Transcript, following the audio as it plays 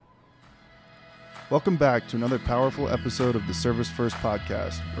Welcome back to another powerful episode of the Service First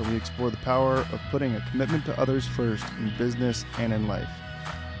podcast, where we explore the power of putting a commitment to others first in business and in life.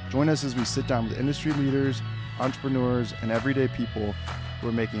 Join us as we sit down with industry leaders, entrepreneurs, and everyday people who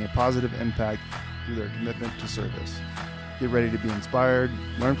are making a positive impact through their commitment to service. Get ready to be inspired,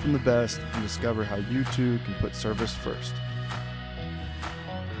 learn from the best, and discover how you too can put service first.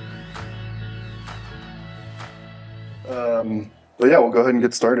 We'll go ahead and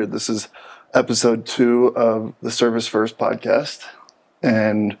get started. This is episode 2 of the Service First podcast,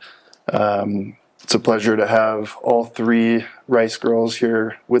 and it's a pleasure to have all 3 Rice girls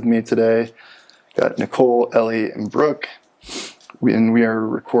here with me today. Got Nicole, Ellie, and Brooke, and we are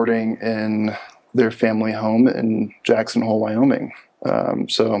recording in their family home in Jackson Hole, Wyoming.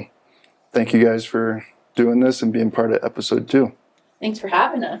 So thank you guys for doing this and being part of episode 2. Thanks for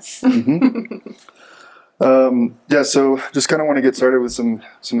having us. Mm-hmm. So just kind of want to get started with some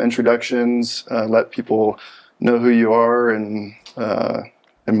introductions, let people know who you are and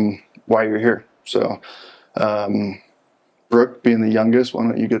why you're here. So, Brooke, being the youngest, why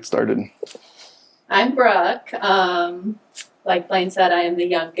don't you get started? I'm Brooke. Like Blaine said, I am the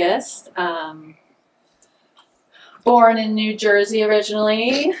youngest. Born in New Jersey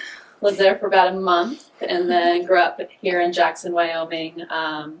originally, lived there for about a month, and then grew up here in Jackson, Wyoming.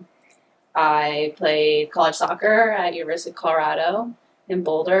 I played college soccer at University of Colorado in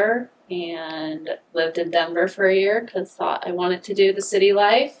Boulder and lived in Denver for a year because thought I wanted to do the city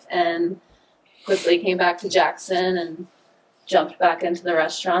life, and quickly came back to Jackson and jumped back into the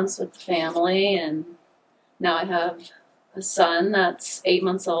restaurants with the family. And now I have a son that's 8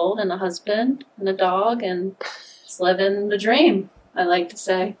 months old and a husband and a dog, and just living the dream, I like to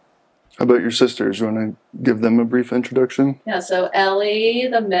say. How about your sisters? You want to give them a brief introduction? Yeah, so Ellie,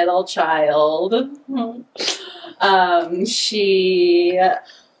 the middle child, she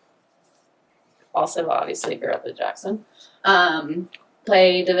also obviously grew up in Jackson.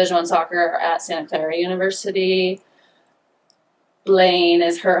 Played Division I soccer at Santa Clara University. Blaine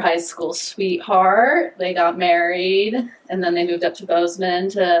is her high school sweetheart. They got married, and then they moved up to Bozeman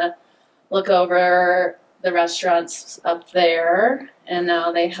to look over the restaurants up there, and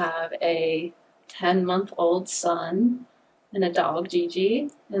now they have a 10-month-old son and a dog, Gigi,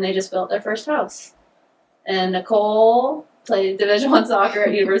 and they just built their first house. And Nicole played Division I soccer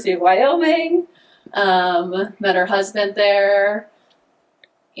at University of Wyoming, met her husband there,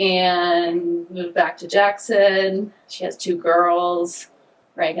 and moved back to Jackson. She has 2 girls,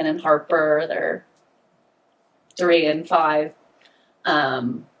 Reagan and Harper. They're 3 and 5.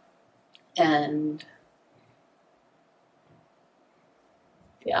 And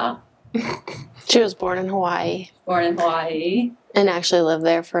yeah. She was born in Hawaii. And actually lived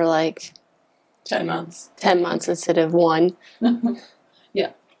there for like 10 months. 10 months instead of 1.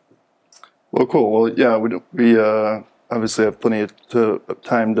 Yeah. Well, cool. Well, yeah, we obviously have plenty of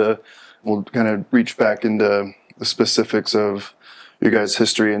time we'll kind of reach back into the specifics of your guys'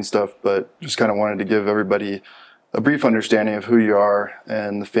 history and stuff, but just kind of wanted to give everybody a brief understanding of who you are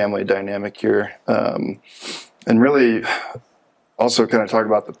and the family dynamic here. And really also kind of talk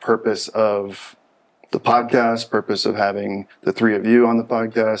about the purpose of the podcast, purpose of having the 3 of you on the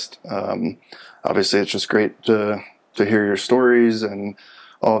podcast. Obviously, it's just great to hear your stories and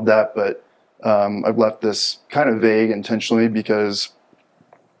all of that, but I've left this kind of vague intentionally because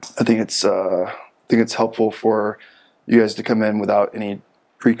I think it's helpful for you guys to come in without any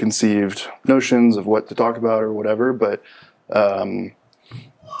preconceived notions of what to talk about or whatever. But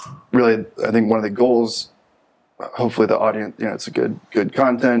really, I think one of the goals, hopefully the audience, it's a good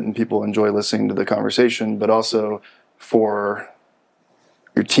content and people enjoy listening to the conversation, but also for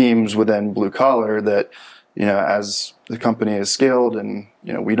your teams within Blue Collar that, as the company is scaled and,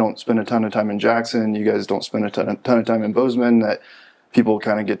 we don't spend a ton of time in Jackson, you guys don't spend a ton of time in Bozeman, that people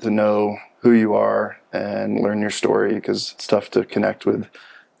kind of get to know who you are and learn your story, because it's tough to connect with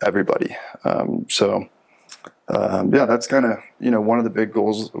everybody. That's kind of, one of the big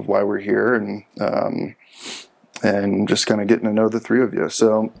goals of why we're here, and just kind of getting to know the 3 of you.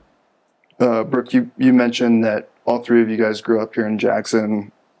 So, Brooke, you mentioned that all 3 of you guys grew up here in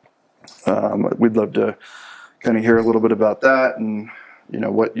Jackson. We'd love to kind of hear a little bit about that and,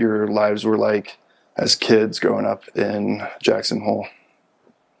 what your lives were like as kids growing up in Jackson Hole.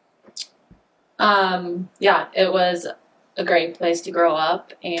 It was a great place to grow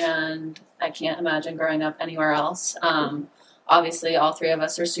up, and I can't imagine growing up anywhere else. Obviously, all 3 of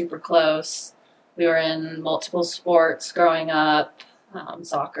us are super close. We were in multiple sports growing up,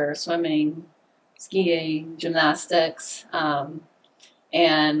 soccer, swimming, skiing, gymnastics,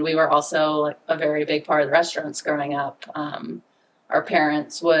 and we were also like a very big part of the restaurants growing up. Our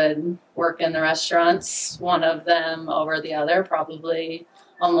parents would work in the restaurants, one of them over the other, probably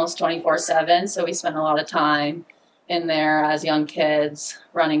almost 24/7. So we spent a lot of time in there as young kids,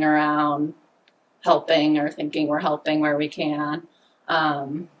 running around, helping or thinking we're helping where we can.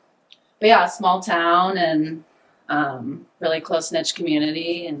 But yeah, small town and really close-knit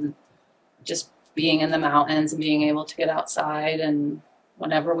community, and just being in the mountains and being able to get outside and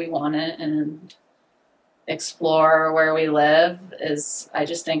whenever we want it and explore where we live I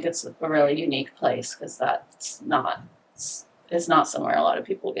just think it's a really unique place, because it's not somewhere a lot of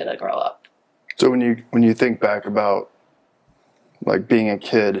people get to grow up. So when you think back about like being a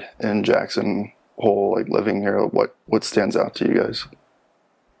kid in Jackson Hole, like living here, what stands out to you guys?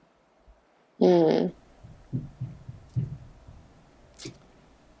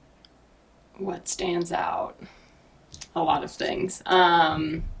 What stands out? A lot of things.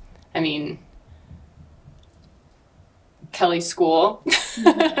 I mean, Kelly School,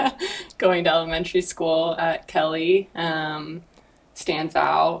 going to elementary school at Kelly, stands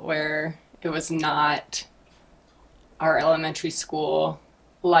out, where it was not our elementary school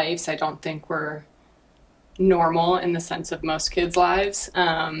lives. I don't think were normal in the sense of most kids' lives.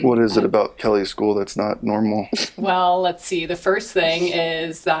 What is it about Kelly School that's not normal? Well, let's see. The first thing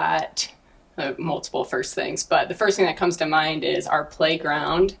is that, multiple first things, but the first thing that comes to mind is our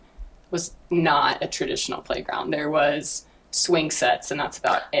playground was not a traditional playground. There was swing sets, and that's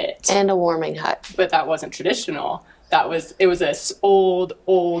about it. And a warming hut. But that wasn't traditional. It was this old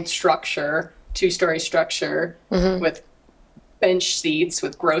structure, 2-story structure, with bench seats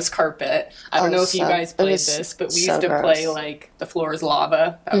with gross carpet. I don't know if you guys played this, but we used to play like the floor is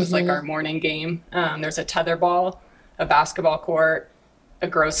lava. That was like our morning game. There's a tetherball, a basketball court, a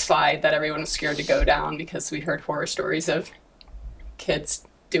gross slide that everyone was scared to go down because we heard horror stories of kids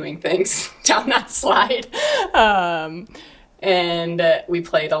doing things down that slide. And we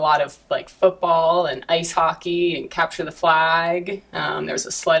played a lot of like football and ice hockey and capture the flag. There was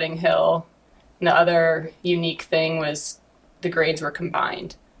a sledding hill. And the other unique thing was the grades were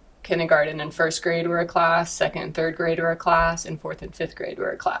combined. Kindergarten and first grade were a class, second and third grade were a class, and fourth and fifth grade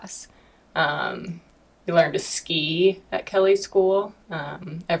were a class. We learned to ski at Kelly School.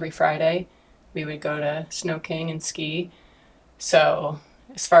 Every Friday we would go to Snow King and ski. So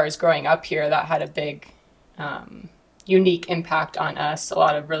as far as growing up here, that had a big unique impact on us. A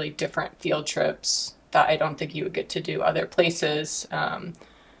lot of really different field trips that I don't think you would get to do other places. And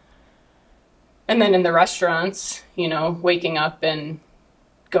then in the restaurants, waking up and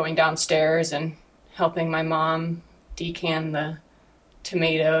going downstairs and helping my mom decan the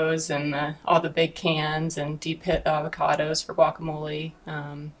tomatoes and all the big cans and deep hit avocados for guacamole.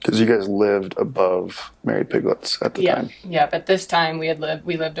 Because you guys lived above Mary Piglet's at the time. Yeah, but this time we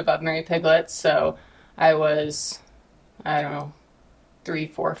lived above Mary Piglet's, so I was, I don't know, 3,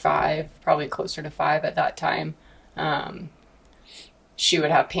 4, 5, probably closer to 5 at that time. She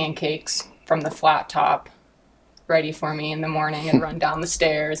would have pancakes from the flat top ready for me in the morning and run down the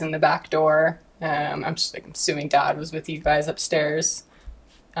stairs in the back door. I'm assuming Dad was with you guys upstairs.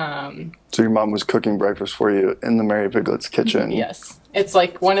 So your mom was cooking breakfast for you in the Mary Piglet's kitchen. Yes. It's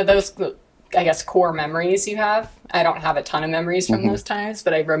like one of those, I guess, core memories you have. I don't have a ton of memories from those times,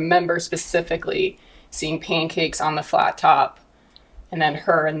 but I remember specifically seeing pancakes on the flat top and then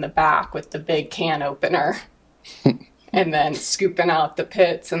her in the back with the big can opener and then scooping out the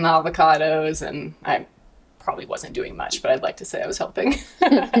pits and the avocados. And I probably wasn't doing much, but I'd like to say I was helping.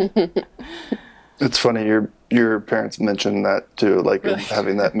 It's funny, your parents mentioned that too, like really?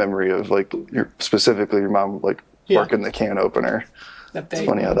 Having that memory of like specifically your mom like working the can opener. It's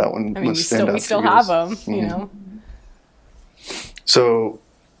funny how that one must stand out. We still have them, you know. So,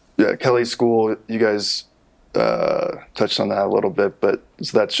 yeah, Kelly School, you guys touched on that a little bit, but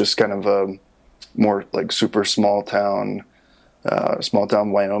so that's just kind of a more like super small town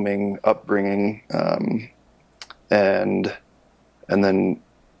Wyoming upbringing, and then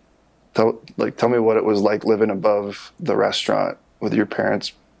tell me what it was like living above the restaurant with your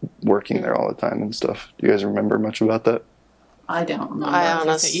parents working there all the time and stuff. Do you guys remember much about that? I don't remember. I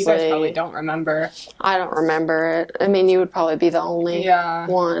honestly, you guys probably don't remember. I don't remember it. I mean, you would probably be the only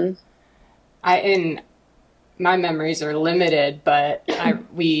one. My memories are limited, but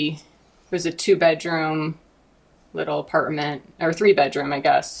it was a 2-bedroom little apartment, or 3-bedroom, I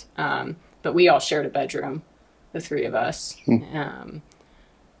guess. But we all shared a bedroom, the 3 of us.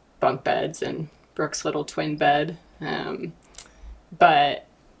 Bunk beds and Brooke's little twin bed. But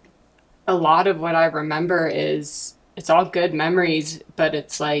a lot of what I remember is, it's all good memories, but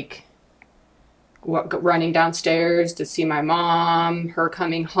it's like running downstairs to see my mom, her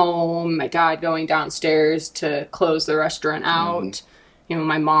coming home, my dad going downstairs to close the restaurant out,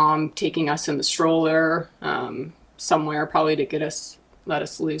 my mom taking us in the stroller somewhere probably to let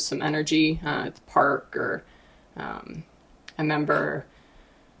us lose some energy at the park, or I remember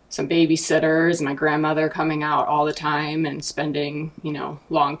some babysitters, my grandmother coming out all the time and spending,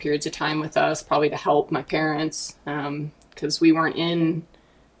 long periods of time with us, probably to help my parents, because we weren't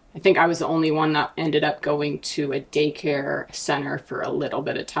I think I was the only one that ended up going to a daycare center for a little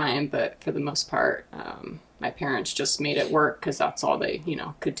bit of time, but for the most part, my parents just made it work because that's all they,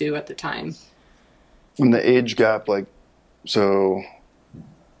 could do at the time. And the age gap, so,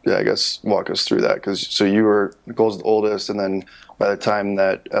 yeah, I guess walk us through that. So Nicole's the oldest, and then by the time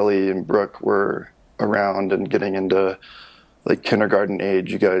that Ellie and Brooke were around and getting into kindergarten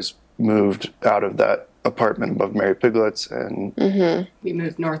age, you guys moved out of that apartment above Mary Piglet's, and we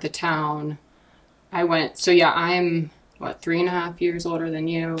moved north of town. I'm 3.5 years older than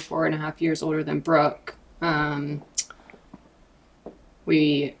you, 4.5 years older than Brooke.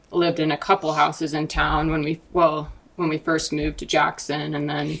 We lived in a couple houses in town when we first moved to Jackson, and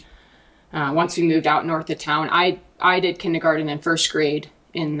then once we moved out north of town, I did kindergarten and first grade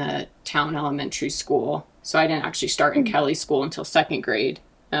in the town elementary school, so I didn't actually start in Kelly school until second grade.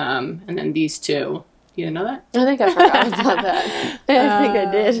 And then these two, you didn't know that? I think I forgot about that. I think I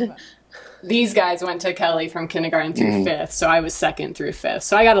did. These guys went to Kelly from kindergarten through fifth, so I was second through fifth.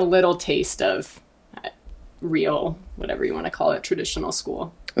 So I got a little taste of real, whatever you want to call it, traditional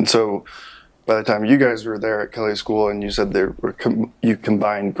school. And so by the time you guys were there at Kelly School, and you said you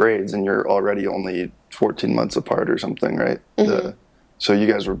combined grades, and you're already only 14 months apart or something, right? So you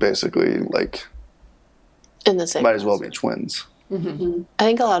guys were basically in the same might as well be twins. I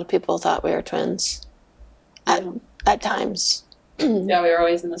think a lot of people thought we were twins at times. Yeah, we were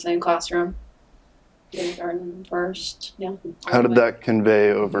always in the same classroom. Kindergarten first, yeah. How did that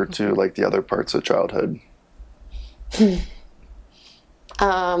convey over to the other parts of childhood?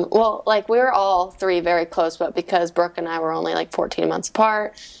 Well, we were all three very close, but because Brooke and I were only 14 months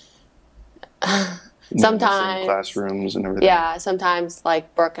apart, sometimes classrooms and everything. Yeah, sometimes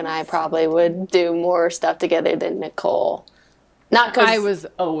Brooke and I probably would do more stuff together than Nicole. Not because I was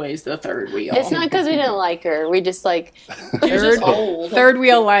always the third wheel. It's not because we didn't like her. We just She was just old. Third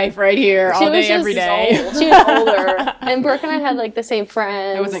wheel life right here, all day, every day. She was older, and Brooke and I had the same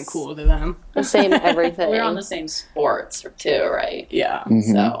friends. I wasn't cool to them. The same everything. We were on the same sports too, right? Yeah.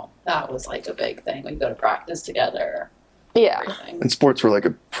 So that was a big thing. We'd go to practice together. Yeah. Everything. And sports were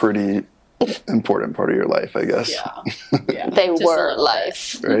a pretty important part of your life, I guess. Yeah. They Just were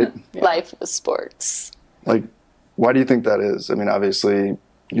life. Right? Yeah. Life was sports. Why do you think that is? I mean, obviously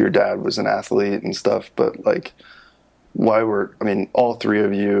your dad was an athlete and stuff, but why were all three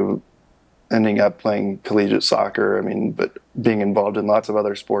of you ending up playing collegiate soccer? But being involved in lots of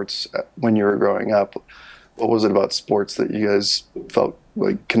other sports when you were growing up, what was it about sports that you guys felt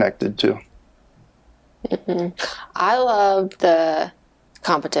connected to? I loved the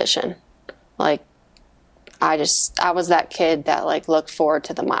competition. I was that kid that looked forward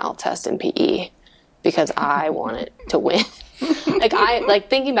to the mile test in PE because I wanted to win.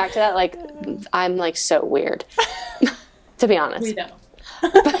 Thinking back to that, I'm so weird, to be honest. We know.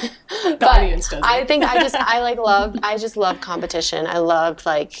 The audience doesn't. I think I just loved competition. I loved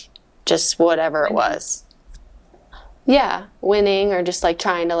just whatever it was. Yeah, winning or just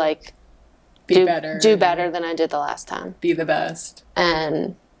trying to do better than I did the last time. Be the best.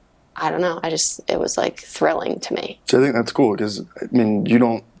 And I don't know. It was thrilling to me. So I think that's cool because you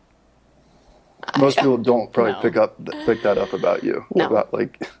don't. Most people don't probably pick that up about you. No. About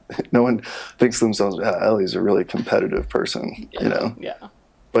no one thinks to themselves, Ellie's a really competitive person, Yeah.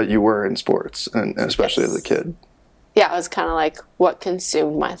 But you were in sports, and especially as a kid. Yeah, it was kind of what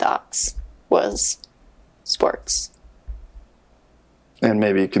consumed my thoughts was sports. And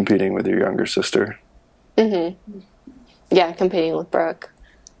maybe competing with your younger sister. Yeah, competing with Brooke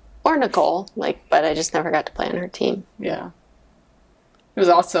or Nicole, but I just never got to play on her team. Yeah. It was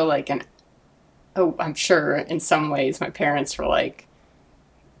also I'm sure in some ways my parents were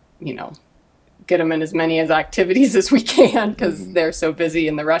get them in as many activities as we can because they're so busy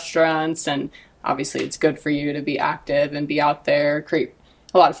in the restaurants, and obviously it's good for you to be active and be out there, create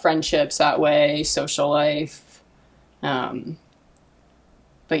a lot of friendships that way, social life. But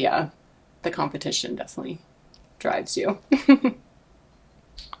yeah, the competition definitely drives you.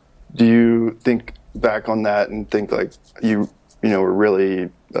 Do you think back on that and think you were really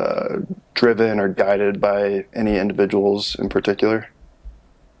driven or guided by any individuals in particular?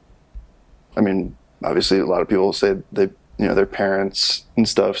 Obviously a lot of people say their parents and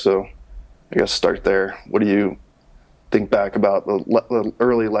stuff, so I guess start there. What do you think back about the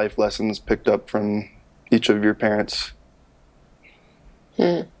early life lessons picked up from each of your parents?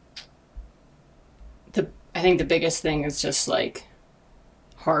 I think the biggest thing is just like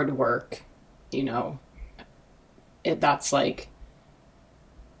hard work, you know. That's like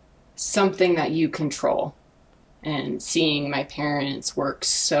something that you control. And seeing my parents work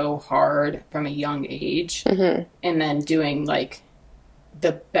so hard from a young age and then doing like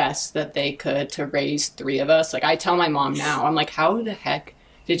the best that they could to raise 3 of us. Like I tell my mom now, I'm like, how the heck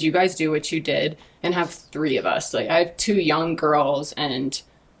did you guys do what you did and have 3 of us? Like I have 2 young girls and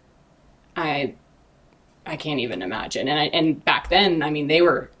I can't even imagine. And back then, I mean, they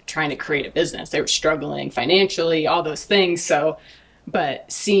were trying to create a business. They were struggling financially, all those things. So,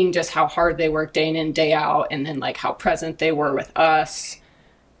 but seeing just how hard they worked day in and day out, and then like how present they were with us.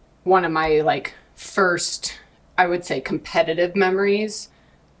 One of my like first, I would say, competitive memories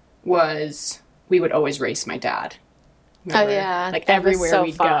was we would always race my dad. Remember? Oh yeah. Like everywhere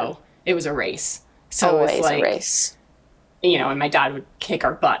we'd go, it was a race. So always it was like, a race. You know, and my dad would kick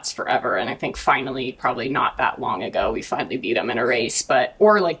our butts forever. And I think finally, probably not that long ago, we finally beat him in a race.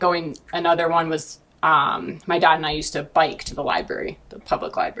 Or like another one was, my dad and I used to bike to the library, the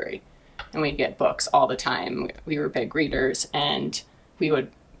public library, and we'd get books all the time. We were big readers, and we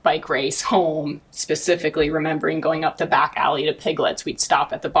would bike race home, specifically remembering going up the back alley to Piglets. We'd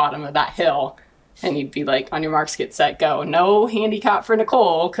stop at the bottom of that hill. And you'd be like, on your marks, get set, go. No handicap for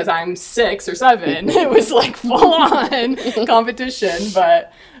Nicole, because I'm 6 or 7. It was like full on competition.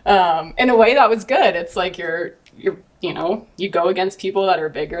 But in a way, that was good. It's like you're you know, you go against people that are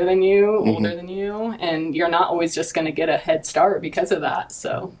bigger than you, older than you, and you're not always just going to get a head start because of that.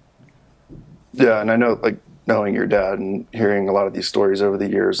 So, yeah, and I know, like, knowing your dad and hearing a lot of these stories over the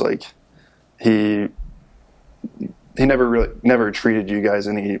years, like, he never treated you guys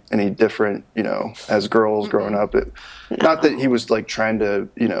any different, you know, as girls growing up. Not that he was like trying to,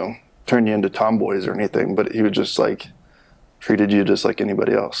 you know, turn you into tomboys or anything, but he would just like treated you just like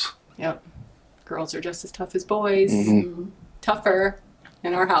anybody else. Yep. Girls are just as tough as boys. Tougher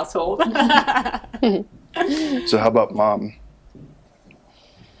in our household. So how about mom?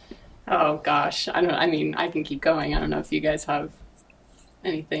 Oh gosh. I can keep going. I don't know if you guys have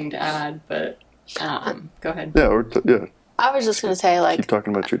anything to add, but go ahead. Yeah, yeah. I was just going to say, like... Keep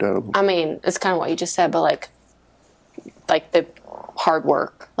talking about your dad. I mean, it's kind of what you just said, but, like the hard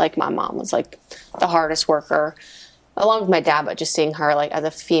work. Like, my mom was, like, the hardest worker, along with my dad, but just seeing her, like, as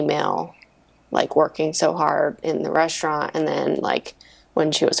a female, like, working so hard in the restaurant, and then, like,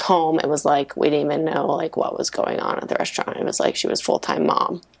 when she was home, it was, like, we didn't even know, like, what was going on at the restaurant. It was, like, she was full-time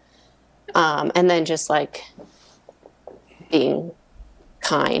mom. And then just, like, being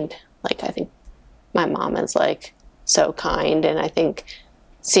kind. Like, I think my mom is like so kind, and I think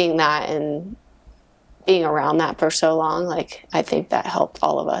seeing that and being around that for so long, like I think that helped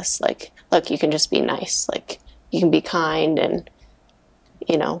all of us. Like, look, you can just be nice, like you can be kind and,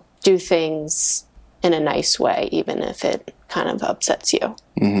 you know, do things in a nice way, even if it kind of upsets you.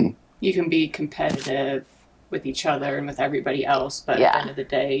 You can be competitive with each other and with everybody else, but at the end of the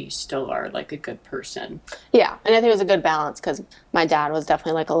day, you still are like a good person. Yeah, and I think it was a good balance, because my dad was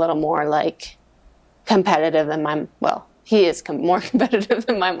definitely like a little more like competitive than he is more competitive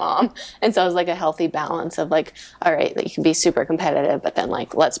than my mom, and so it was like a healthy balance of like, all right, like, you can be super competitive, but then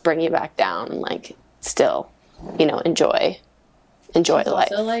like let's bring you back down and like still, you know, enjoy She's life.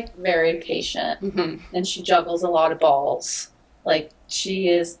 Also like very patient, and she juggles a lot of balls. Like, she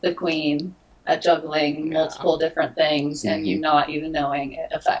is the queen at juggling multiple different things, and you not even knowing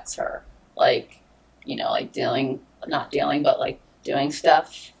it affects her. Like, you know, like but like doing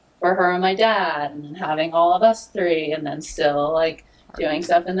stuff for her and my dad, and then having all of us 3, and then still like doing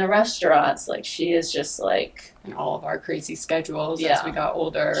stuff in the restaurants. Like, she is just like, and all of our crazy schedules as we got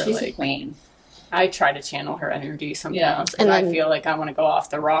older. She's like, a queen. I try to channel her energy sometimes, because I feel like I want to go off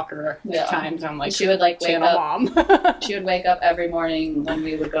the rocker times. I'm like, she would like wake up. Mom. She would wake up every morning when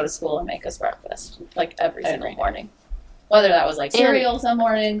we would go to school and make us breakfast, like every single morning. Whether that was like cereal some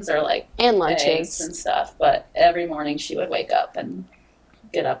mornings or like and lunches eggs and stuff, but every morning she would wake up and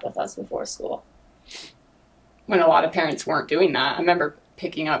get up with us before school. When a lot of parents weren't doing that, I remember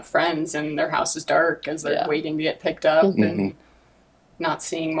picking up friends and their house is dark as they're waiting to get picked up, and not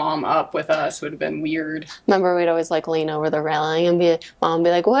seeing mom up with us would have been weird. Remember, we'd always like lean over the railing and mom would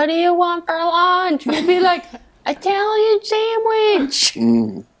be like, "What do you want for lunch?" We'd be like, "Italian sandwich."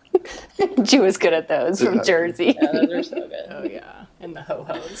 She was good at those from Jersey. Yeah, those are so good. Oh yeah, and the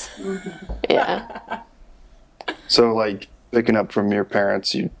ho-hos. Yeah. So like, picking up from your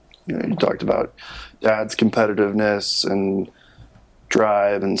parents, you talked about dad's competitiveness and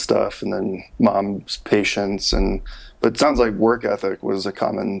drive and stuff, and then mom's patience, but it sounds like work ethic was a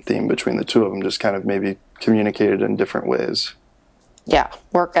common theme between the 2 of them, just kind of maybe communicated in different ways. yeah,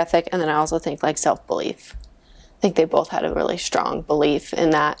 work ethic. And then I also think like self-belief. I think they both had a really strong belief in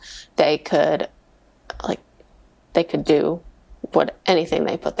that they could do anything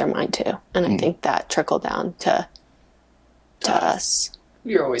they put their mind to. And I think that trickled down to us.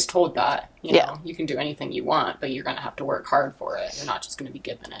 You're always told that, you Yeah. know, you can do anything you want, but you're going to have to work hard for it. You're not just going to be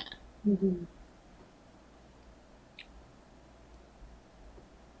given it. Mm-hmm.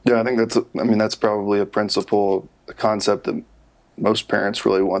 Yeah, I think that's probably a principle, a concept that most parents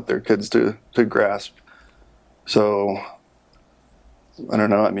really want their kids to grasp. So, I don't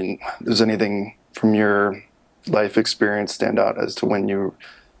know. I mean, does anything from your life experience stand out as to when you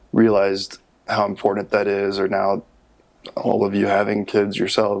realized how important that is, or now all of you having kids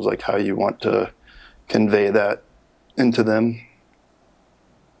yourselves, like how you want to convey that into them?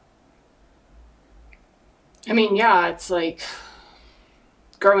 I mean, yeah, it's like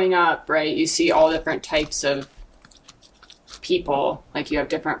growing up, right? You see all different types of people. Like you have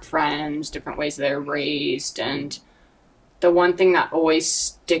different friends, different ways they're raised. And the one thing that always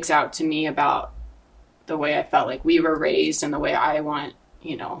sticks out to me about the way I felt like we were raised and the way I want,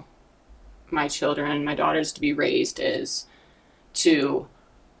 you know, my children, my daughters to be raised is to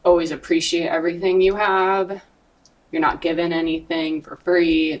always appreciate everything you have. You're not given anything for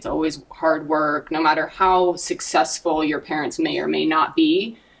free. It's always hard work. No matter how successful your parents may or may not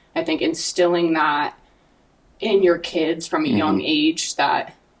be, I think instilling that in your kids from a young age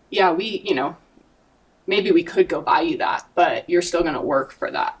that, yeah, we, you know, maybe we could go buy you that, but you're still going to work for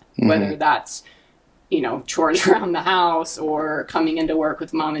that. Whether that's, you know, chores around the house or coming into work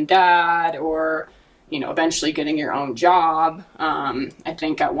with mom and dad or, you know, eventually getting your own job. I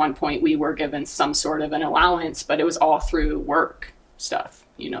think at one point we were given some sort of an allowance, but it was all through work stuff.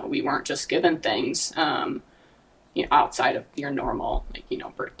 You know, we weren't just given things, you know, outside of your normal, like, you know,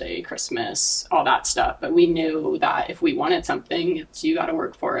 birthday, Christmas, all that stuff. But we knew that if we wanted something, you got to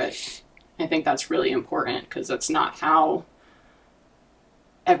work for it. I think that's really important because that's not how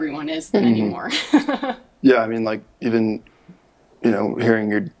everyone is anymore. Yeah, I mean, like even, you know,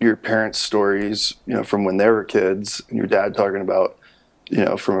 hearing your parents' stories, you know, from when they were kids, and your dad talking about, you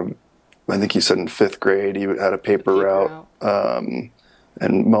know, from, I think he said in 5th grade, he had a paper route,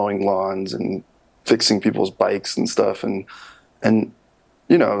 and mowing lawns and fixing people's bikes and stuff. And,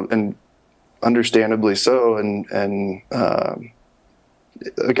 you know, and understandably so. And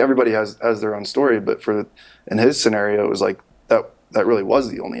like everybody has their own story, but in his scenario, it was like that really was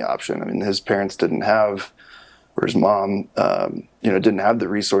the only option. I mean, his parents didn't have, or his mom, you know, didn't have the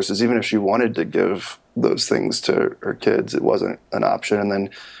resources. Even if she wanted to give those things to her kids, it wasn't an option. And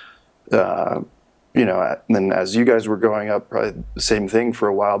then, you know, and then as you guys were growing up, probably the same thing for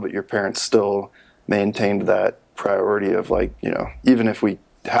a while, but your parents still maintained that priority of like, you know, even if we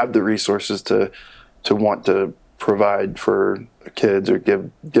have the resources to want to provide for kids or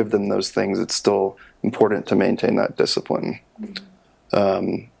give them those things, it's still important to maintain that discipline.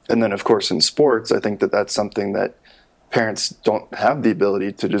 And then, of course, in sports, I think that's something that parents don't have the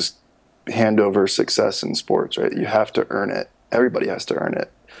ability to just hand over success in sports, right? You have to earn it. Everybody has to earn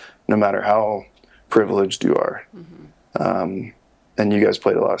it, no matter how privileged you are. And you guys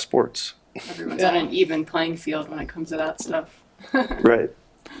played a lot of sports. Everyone's on an even playing field when it comes to that stuff. Right.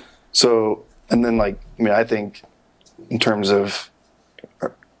 So, and then like, I mean, I think in terms of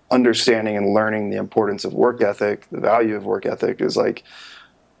understanding and learning the importance of work ethic, the value of work ethic is like,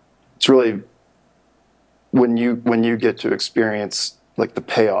 it's really when you get to experience like the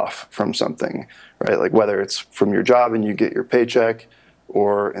payoff from something, right? Like whether it's from your job and you get your paycheck,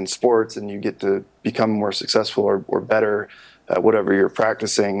 or in sports and you get to become more successful or better at whatever you're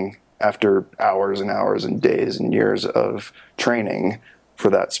practicing after hours and hours and days and years of training for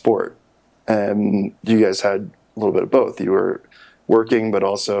that sport. And you guys had a little bit of both. You were working, but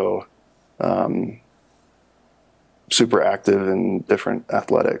also super active in different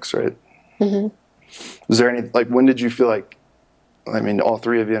athletics, right? Was there any, like, when did you feel like, I mean, all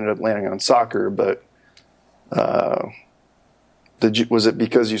three of you ended up landing on soccer, but was it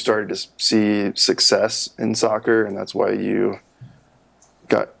because you started to see success in soccer and that's why you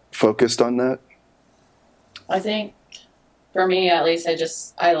got focused on that? I think for me, at least,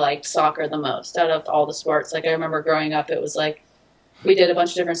 I liked soccer the most out of all the sports. Like I remember growing up, it was like we did a bunch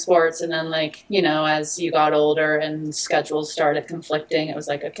of different sports, and then like, you know, as you got older and schedules started conflicting, it was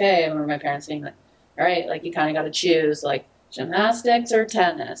like, okay, I remember my parents being like, all right, like you kind of got to choose like gymnastics or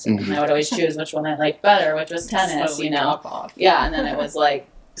tennis, and I would always choose which one I liked better, which was tennis. Slowly you know, drop off. Yeah, and then it was like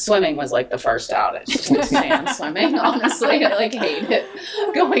swimming was like the first out. I just couldn't stand swimming, honestly. I like hated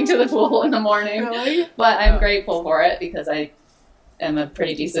going to the pool in the morning. Really? But I'm grateful for it because I am a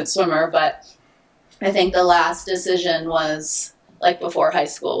pretty decent swimmer. But I think the last decision was like before high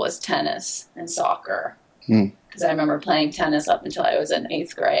school was tennis and soccer. Because I remember playing tennis up until I was in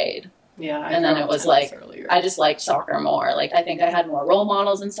 8th grade. Yeah, and then it was like earlier. I just liked soccer more. Like I think I had more role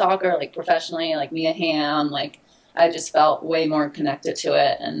models in soccer, like professionally, like Mia Hamm. Like I just felt way more connected to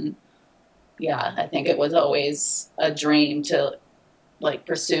it, and yeah, I think it was always a dream to like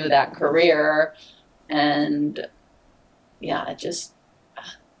pursue that career, and yeah, it just.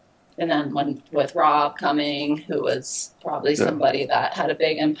 And then when with Rob coming, who was probably somebody that had a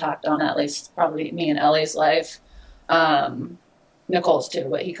big impact on at least probably me and Ellie's life. Nicole's too,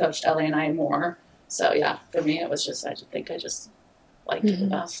 but he coached Ellie and I more. So yeah, for me it was just I just liked it the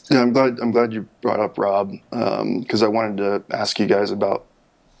best. Yeah, I'm glad you brought up Rob because I wanted to ask you guys about,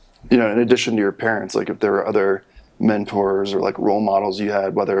 in addition to your parents, like if there were other mentors or like role models you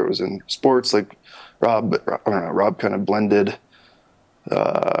had, whether it was in sports, like Rob. I don't know. Rob kind of blended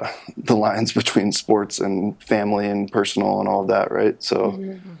the lines between sports and family and personal and all of that, right? So,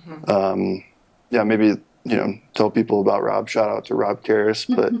 yeah, maybe. Tell people about Rob. Shout out to Rob Karras,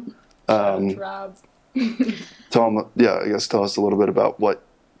 but Rob. tell us a little bit about what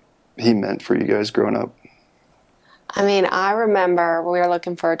he meant for you guys growing up. I mean, I remember we were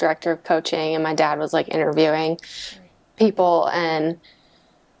looking for a director of coaching, and my dad was like interviewing people, and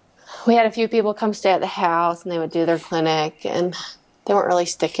we had a few people come stay at the house, and they would do their clinic, and they weren't really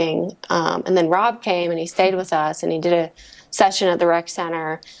sticking. And then Rob came, and he stayed with us, and he did a session at the rec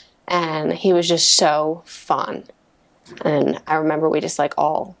center. And he was just so fun. And I remember we just like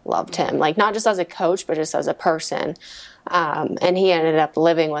all loved him, like not just as a coach, but just as a person. And he ended up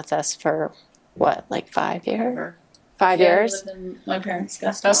living with us for what, like 5 years? 5 years. I lived in my parents'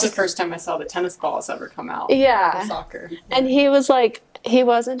 guest That's house. the first time I saw the tennis balls ever come out. Yeah. For soccer. And he was like, he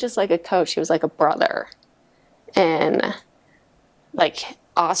wasn't just like a coach, he was like a brother. And like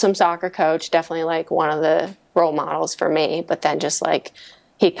awesome soccer coach, definitely like one of the role models for me. But then just like,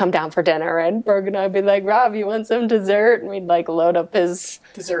 he'd come down for dinner, and Brooke and I'd be like, Rob, you want some dessert? And we'd like load up his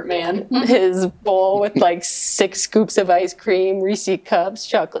dessert man, his bowl with like 6 scoops of ice cream, Reese cups,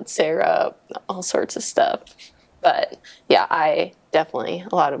 chocolate syrup, all sorts of stuff. But yeah, I definitely,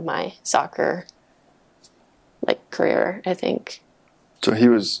 a lot of my soccer like career, I think. So he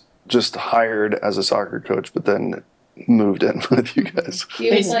was just hired as a soccer coach, but then moved in with you guys. He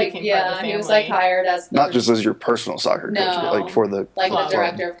was like, he was like hired as not just as your personal soccer coach, but like for the the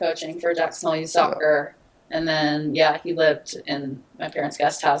director of coaching for Jacksonville Youth Soccer. Yeah. And then he lived in my parents'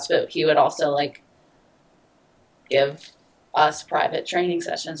 guest house, but he would also like give us private training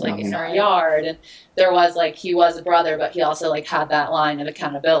sessions like in our yard. And there was like he was a brother, but he also like had that line of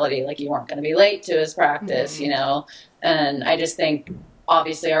accountability, like you weren't going to be late to his practice, And I just think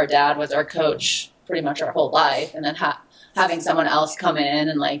obviously our dad was our coach pretty much our whole life, and then having someone else come in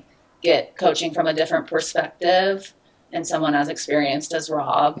and like get coaching from a different perspective, and someone as experienced as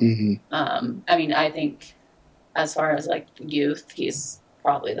Rob. I mean, I think as far as like youth, he's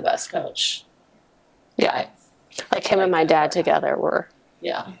probably the best coach. Yeah, like him and my dad together were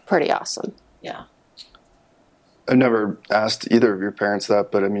pretty awesome. Yeah. I've never asked either of your parents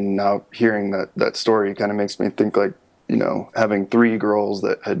that, but I mean, now hearing that story kind of makes me think like, having 3 girls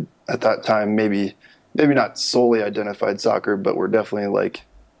that had at that time maybe not solely identified soccer, but were definitely like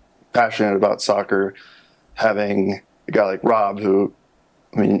passionate about soccer, having a guy like Rob who,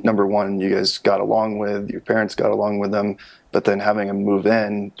 I mean, number one, you guys got along with, your parents got along with them, but then having him move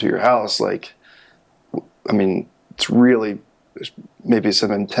in to your house, like, I mean, it's really maybe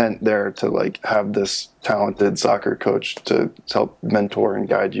some intent there to like have this talented soccer coach to help mentor and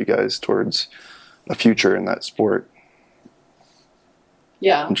guide you guys towards a future in that sport.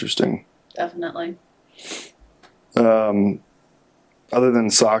 Yeah. Interesting. Definitely. Other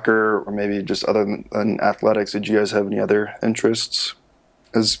than soccer, or maybe just other than athletics, did you guys have any other interests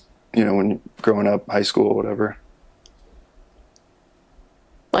as, when growing up, high school, whatever?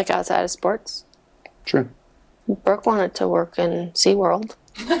 Like outside of sports? Sure. Brooke wanted to work in SeaWorld.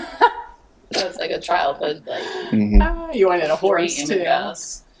 That's like a childhood, like... you wanted a horse, too.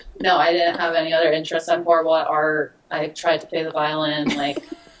 No, I didn't have any other interests. I'm horrible at art. I tried to play the violin. Like,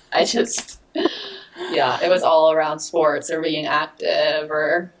 I just, it was all around sports or being active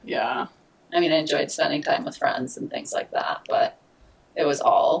or, I mean, I enjoyed spending time with friends and things like that, but it was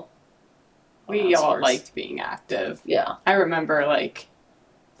all. We all liked being active. Yeah. I remember, like,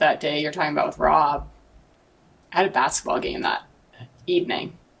 that day you're talking about with Rob, I had a basketball game that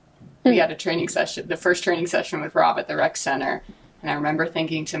evening. We had a training session, the first training session with Rob at the rec center. And I remember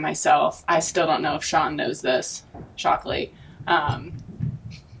thinking to myself, I still don't know if Sean knows this, shockingly.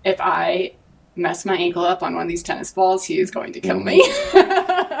 If I mess my ankle up on one of these tennis balls, he is going to kill me.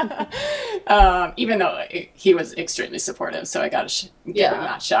 Even though he was extremely supportive, so I got to give him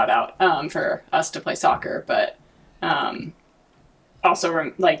that shout out for us to play soccer. But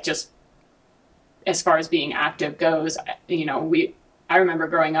also, like, just as far as being active goes, you know, I remember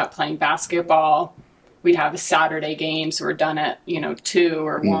growing up playing basketball. We'd have a Saturday game, so we're done at, 2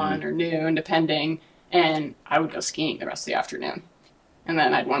 or 1 or noon, depending. And I would go skiing the rest of the afternoon. And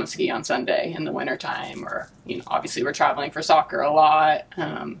then I'd want to ski on Sunday in the wintertime. Or, obviously we're traveling for soccer a lot.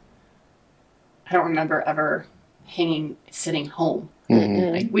 I don't remember ever sitting home.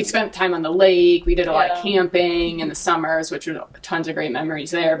 Like, we spent time on the lake. We did a lot of camping in the summers, which were tons of great memories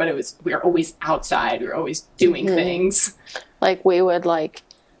there. But we were always outside. We were always doing things. Like, we would,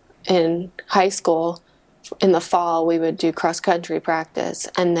 in high school, in the fall, we would do cross-country practice,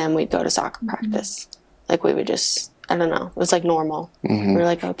 and then we'd go to soccer practice. Like, we would just, I don't know, it was like normal. We were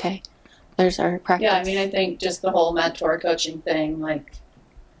like, okay, there's our practice. Yeah, I mean, I think just the whole mentor coaching thing,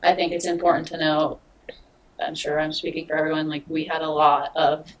 I think it's important to know, I'm sure I'm speaking for everyone, we had a lot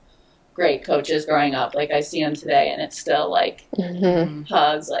of great coaches growing up. I see them today, and it's still,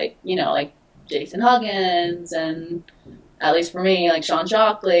 hugs, Jason Huggins, and at least for me, Sean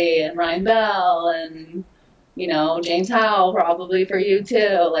Shockley and Ryan Bell and, James Howe, probably for you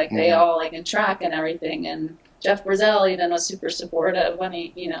too. They all, in track and everything. And Jeff Brazel even was super supportive when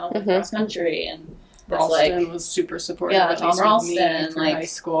he, cross country. And Ralston was super supportive. Yeah, Tom Ralston. High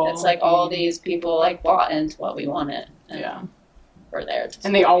school. It's all these people, bought into what we wanted. And were there to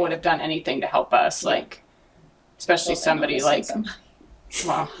and they all would have done anything to help us, especially somebody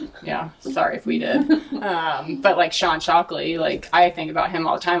well, yeah, sorry if we did. But Sean Shockley, I think about him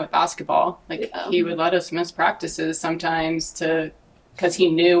all the time with basketball. He would let us miss practices sometimes because he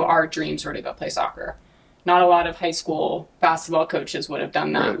knew our dreams were to go play soccer. Not a lot of high school basketball coaches would have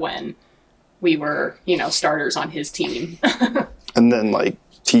done that when we were, starters on his team. And then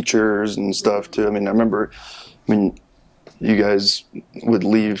teachers and stuff too. I remember you guys would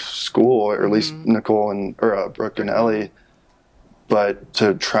leave school, or at least Nicole and Brooke and Ellie, but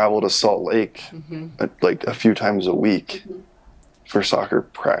to travel to Salt Lake a few times a week for soccer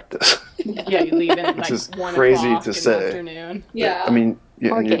practice. Yeah, you leave at which is 1 crazy o'clock to in say. the afternoon.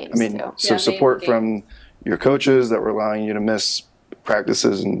 Yeah. So support from your coaches that were allowing you to miss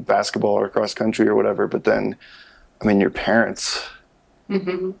practices in basketball or cross country or whatever, but then, your parents.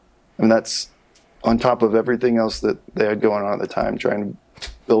 That's on top of everything else that they had going on at the time, trying to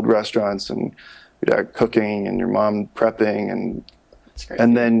build restaurants and your dad cooking and your mom prepping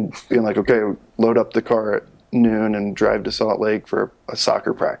and then being okay, load up the car at noon and drive to Salt Lake for a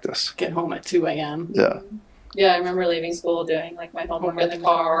soccer practice. Get home at 2 a.m. Yeah. Yeah, I remember leaving school doing my homework in the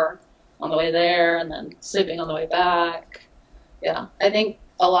car on the way there and then sleeping on the way back. Yeah, I think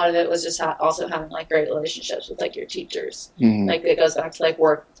a lot of it was just also having great relationships with your teachers. It goes back to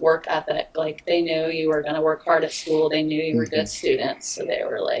work ethic. They knew you were going to work hard at school. They knew you were good students, so they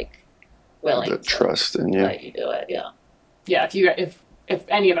were willing to trust in you. Let you do it. Yeah. Yeah, if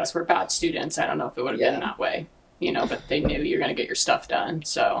any of us were bad students, I don't know if it would have been that way, but they knew you're going to get your stuff done.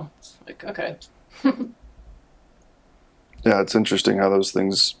 So, okay. Yeah, it's interesting how those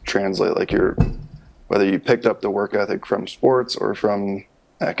things translate. Whether you picked up the work ethic from sports or from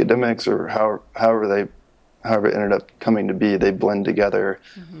academics or however it ended up coming to be, they blend together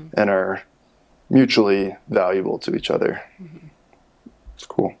and are mutually valuable to each other. It's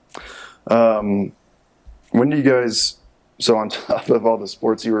cool. When do you guys, so on top of all the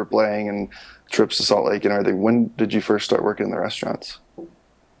sports you were playing and trips to Salt Lake and everything, when did you first start working in the restaurants?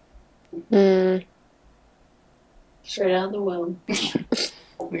 Straight out of the womb.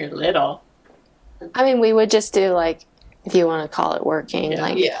 We were little. We would just do if you want to call it working,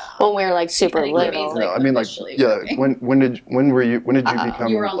 when we were super little. No, when did you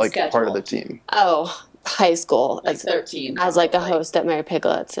become part of the team? Oh, high school. 13. I was a host at Mary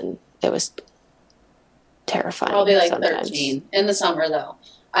Piglet's, and it was terrifying. Probably sometimes. 13 in the summer though.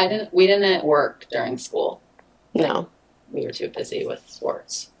 We didn't work during school. No, we were too busy with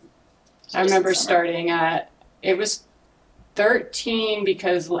sports. I remember it was 13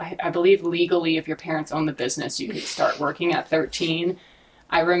 because I believe legally if your parents own the business you could start working at 13.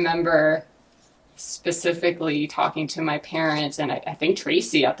 I remember specifically talking to my parents and I think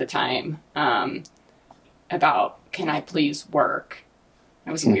Tracy at the time about, can I please work?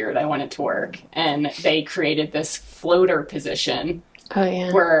 It was weird. I wanted to work. And they created this floater position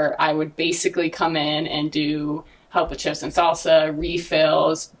where I would basically come in and do help with chips and salsa,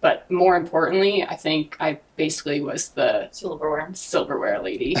 refills, but more importantly, I think I basically was the silverware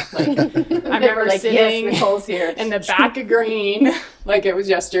lady. Like, I remember sitting Nicole's here. in the back of green, like it was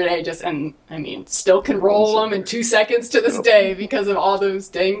yesterday, still can roll them in 2 seconds to this day because of all those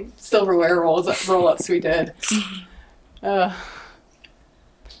dang silverware roll-ups we did. And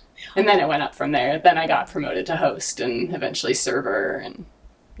then it went up from there. Then I got promoted to host and eventually server and,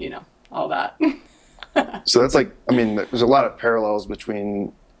 all that. So that's like, there's a lot of parallels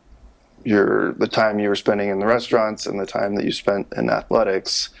between the time you were spending in the restaurants and the time that you spent in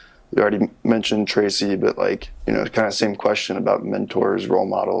athletics. You already mentioned Tracy, but kind of same question about mentors, role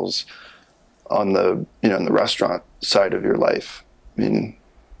models on the, in the restaurant side of your life.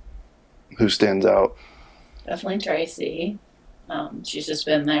 Who stands out? Definitely Tracy. She's just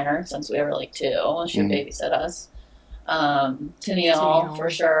been there since we were like 2. She would babysit us. Tennille, for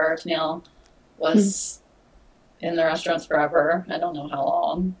sure. Tennille was in the restaurants forever. I don't know how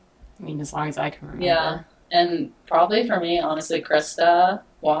long. As long as I can remember. Yeah. And probably for me, honestly, Krista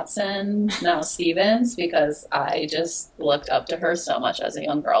Watson, now Stevens, because I just looked up to her so much as a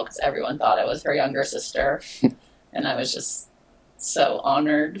young girl because everyone thought I was her younger sister. And I was just so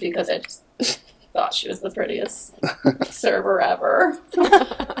honored because I just thought she was the prettiest server ever.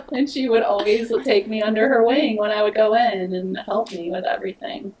 And she would always take me under her wing when I would go in and help me with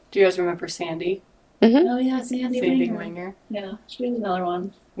everything. Do you guys remember Sandy? Mm-hmm. Oh, yeah, Sandy Winger. Yeah, she was another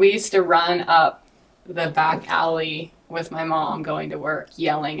one. We used to run up the back alley with my mom going to work,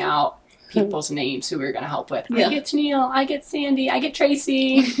 yelling out people's names who we were going to help with. Yeah. I get Tennille, I get Sandy, I get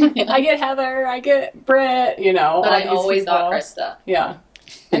Tracy, I get Heather, I get Britt, But I always got Krista. Yeah.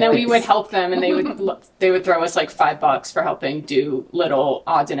 And then we would help them, and they would throw us like $5 for helping do little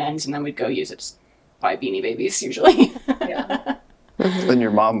odds and ends, and then we'd go use it to buy Beanie Babies usually. Yeah. And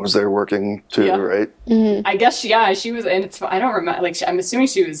your mom was there working too, right? Mm-hmm. I guess, yeah, she was, and I don't remember, I'm assuming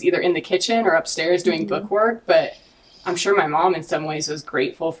she was either in the kitchen or upstairs doing bookwork, but I'm sure my mom in some ways was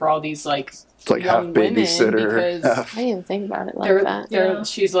grateful for all these it's like half babysitter. I didn't even think about it like that. Yeah.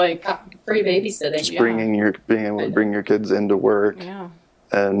 She's like free babysitting. Just being able to bring your kids into work. Yeah.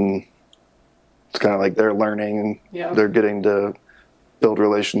 And it's kind of like they're learning and they're getting to build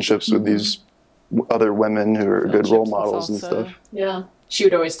relationships with these other women who are good role models and stuff. Yeah. She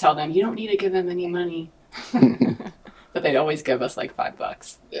would always tell them, you don't need to give them any money. But they'd always give us like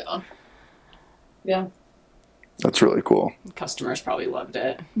 $5. Yeah. Yeah. That's really cool. Customers probably loved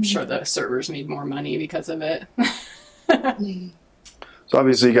it. I'm sure the servers made more money because of it. So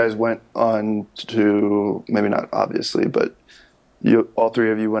obviously you guys went on to, maybe not obviously, but all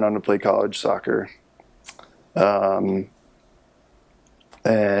 3 of you went on to play college soccer. And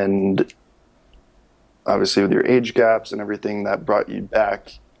obviously with your age gaps and everything, that brought you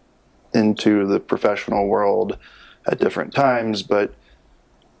back into the professional world at different times. But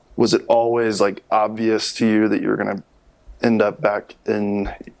was it always obvious to you that you were going to end up back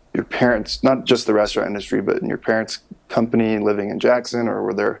in your parents', not just the restaurant industry, but in your parents' company living in Jackson, or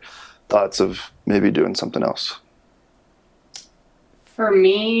were there thoughts of maybe doing something else? For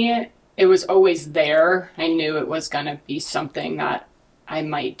me, it was always there. I knew it was going to be something that I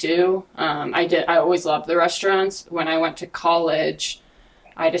might do. I always loved the restaurants. When I went to college,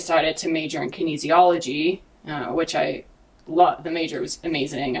 I decided to major in kinesiology, which I loved. The major was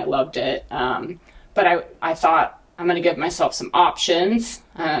amazing. I loved it. But I thought I'm going to give myself some options.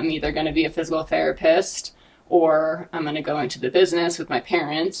 I'm either going to be a physical therapist or I'm going to go into the business with my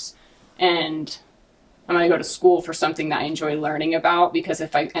parents, and I'm going to go to school for something that I enjoy learning about, because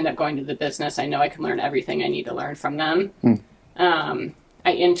if I end up going to the business, I know I can learn everything I need to learn from them.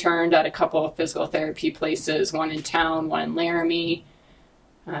 I interned at a couple of physical therapy places, one in town, one in Laramie.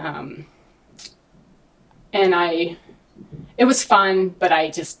 And it was fun, but I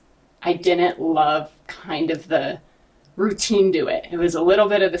didn't love kind of the routine to it. It was a little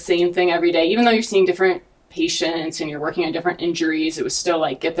bit of the same thing every day, even though you're seeing different patients and you're working on different injuries. It was still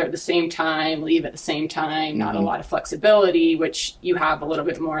get there at the same time, leave at the same time, not a lot of flexibility, which you have a little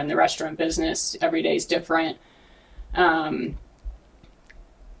bit more in the restaurant business. Every day is different. I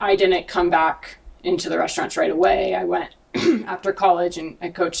didn't come back into the restaurants right away. I went after college and I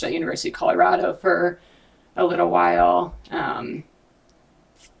coached at University of Colorado for a little while.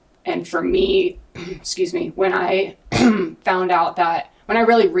 And for me, when I found out that, when I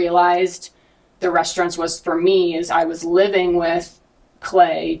really realized the restaurants was for me, is I was living with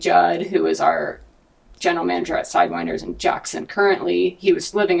Clay Judd, who is our general manager at Sidewinders in Jackson currently. He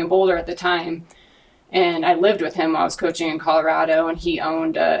was living in Boulder at the time, and I lived with him while I was coaching in Colorado, and he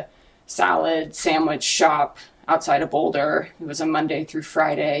owned a salad sandwich shop outside of Boulder. It was a Monday through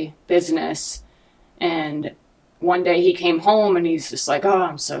Friday business, and one day he came home and he's just like, oh,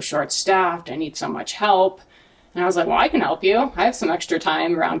 I'm so short-staffed. I need so much help. And I was like, well, I can help you. I have some extra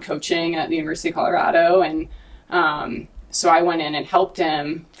time around coaching at the University of Colorado. And so I went in and helped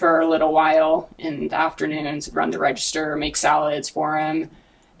him for a little while in the afternoons, run the register, make salads for him.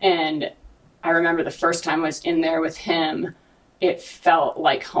 And I remember the first time I was in there with him, it felt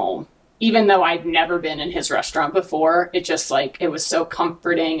like home. Even though I'd never been in his restaurant before, it just like, it was so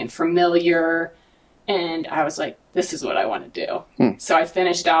comforting and familiar. And I was like, this is what I want to do. So I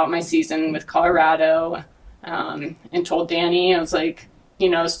finished out my season with Colorado and told Danny, I was like, you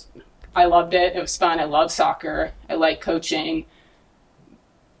know, I loved it. It was fun. I love soccer. I like coaching.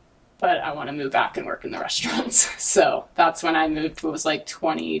 But I want to move back and work in the restaurants. So that's when I moved. It was like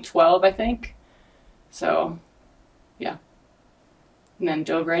 2012, I think. So, yeah. And then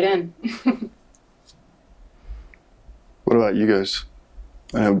dove right in. What about you guys?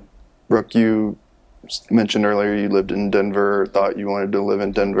 I know, Brooke, you mentioned earlier you lived in Denver, thought you wanted to live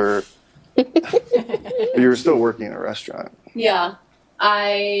in Denver. But you were still working in a restaurant. Yeah.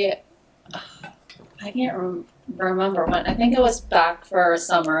 I can't remember when. I think it was back for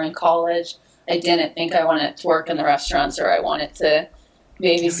summer in college. I didn't think I wanted to work in the restaurants, or I wanted to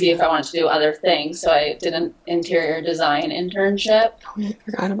maybe see if I wanted to do other things. So I did an interior design internship. Oh, I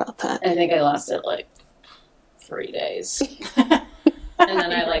forgot about that. I think I lasted like 3 days. And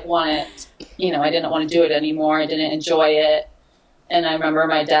then I like wanted, you know, I didn't want to do it anymore. I didn't enjoy it. And I remember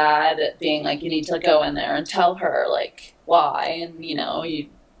my dad being like, you need to go in there and tell her like why. And, you know,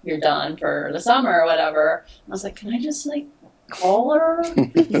 you're done for the summer or whatever. I was like, can I just like call her?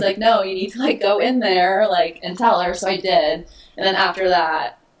 He's like, no, you need to like go in there like and tell her. So I did. And then after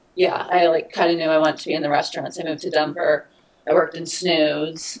that, yeah, I like kind of knew I wanted to be in the restaurants. I moved to Denver. I worked in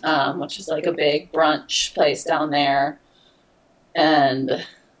Snooze, which is like a big brunch place down there. And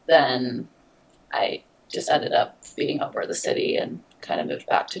then I just ended up being over the city and kind of moved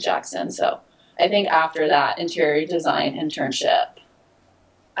back to Jackson. So I think after that interior design internship,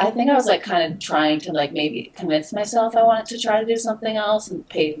 I think I was like kind of trying to like maybe convince myself I wanted to try to do something else and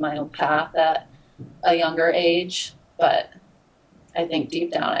pave my own path at a younger age. But I think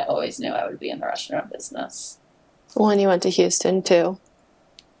deep down I always knew I would be in the restaurant business. Well, and you went to Houston too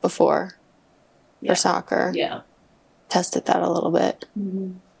before Yeah. for soccer. Yeah. Tested that a little bit.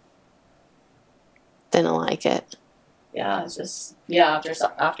 Mm-hmm. Didn't like it. Yeah, it's just, yeah,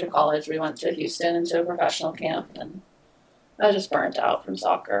 after college we went to Houston into a professional camp, and I was just burnt out from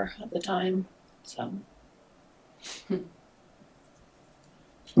soccer at the time. So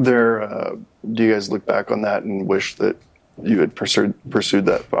Do you guys look back on that and wish that you had pursued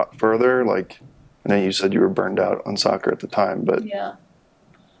that further? Like, I know you said you were burned out on soccer at the time, but yeah.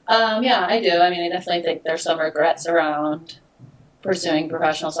 Yeah, I do. I mean, I definitely think there's some regrets around pursuing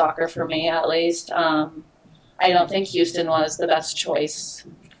professional soccer for me, at least. I don't think Houston was the best choice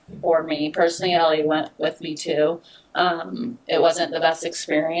for me. Personally, Ellie went with me too. It wasn't the best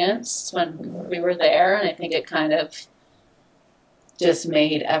experience when we were there, and I think it kind of just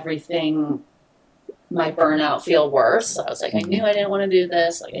made everything, my burnout, feel worse. I was like, I knew I didn't want to do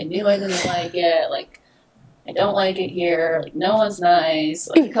this. Like, I knew I didn't like it. Like, I don't like it here. Like, no one's nice.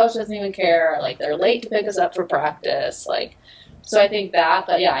 Like, the coach doesn't even care. Like, they're late to pick us up for practice. Like, so I think that,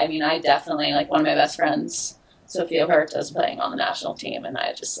 but yeah, I mean, I definitely, like, one of my best friends, Sophia Hurt, is playing on the national team, and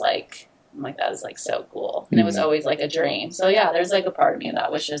I just like, I'm like, that is like so cool. And it was always like a dream. So yeah, there's like a part of me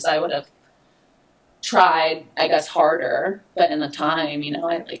that wishes I would have tried, I guess, harder. But in the time, you know,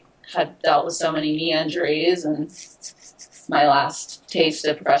 I like had dealt with so many knee injuries, and my last taste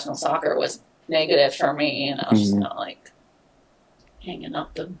of professional soccer was negative for me, and I was just not like hanging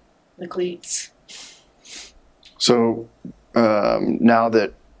up the cleats. So now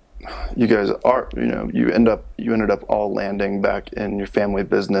that you guys are, you know, you ended up all landing back in your family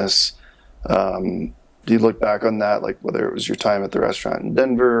business. Do you look back on that, like whether it was your time at the restaurant in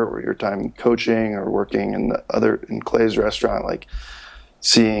Denver or your time coaching or working in Clay's restaurant, like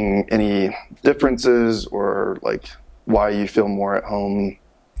seeing any differences or like why you feel more at home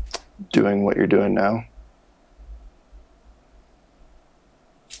doing what you're doing now?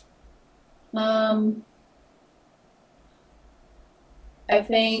 I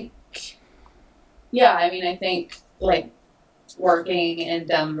think, yeah, I mean, I think like working in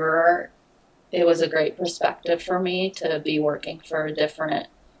Denver, it was a great perspective for me to be working for a different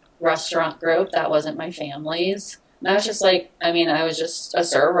restaurant group that wasn't my family's. And I was just like, I mean, I was just a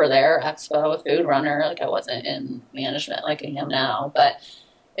server there, expo, a food runner. Like, I wasn't in management like I am now, but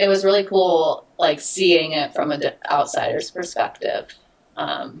it was really cool, like seeing it from an outsider's perspective,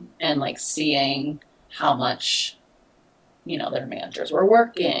 and like seeing how much their managers were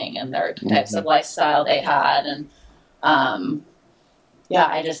working and their types of lifestyle they had. And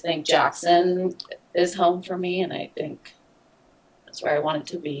I just think Jackson is home for me, and I think that's where I wanted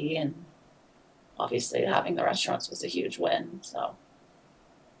to be. And obviously having the restaurants was a huge win. So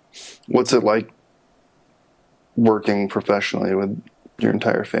what's it like working professionally with your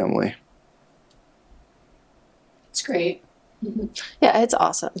entire family? It's great. Yeah, it's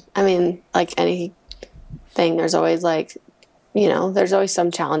awesome. I mean, like anything, there's always there's always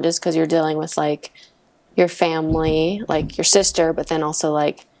some challenges because you're dealing with like your family, like your sister, but then also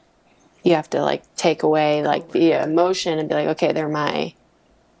like you have to like take away like the emotion and be like, okay,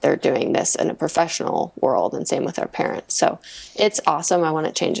 they're doing this in a professional world, and same with our parents. So it's awesome. I want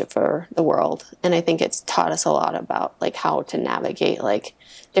to change it for the world. And I think it's taught us a lot about like how to navigate like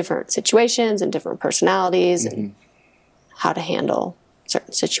different situations and different personalities and how to handle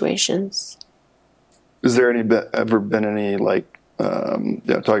certain situations. Is there ever been any like,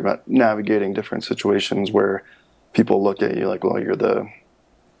 talking about navigating different situations where people look at you like, well, you're the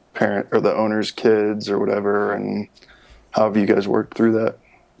parent or the owner's kids or whatever, and how have you guys worked through that?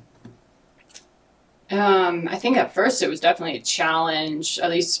 I think at first it was definitely a challenge, at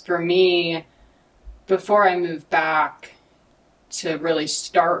least for me, before I moved back to really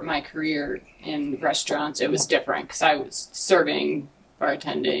start my career in restaurants. It was different because I was serving,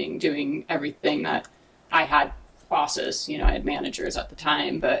 bartending, doing everything that I had bosses, I had managers at the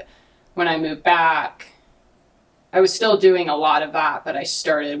time. But when I moved back, I was still doing a lot of that, but I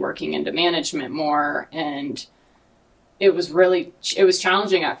started working into management more. And it was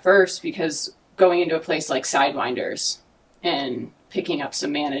challenging at first because going into a place like Sidewinders and picking up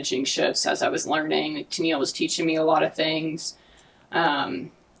some managing shifts as I was learning, like Tennille was teaching me a lot of things.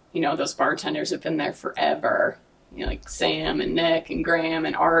 Those bartenders have been there forever, like Sam and Nick and Graham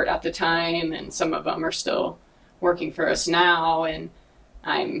and Art at the time. And some of them are still working for us now. And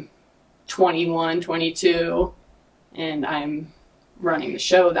I'm 21, 22, and I'm running the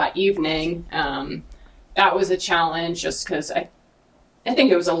show that evening. That was a challenge just because I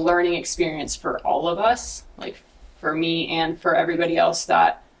think it was a learning experience for all of us, like for me and for everybody else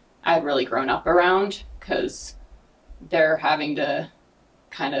that I had really grown up around, because they're having to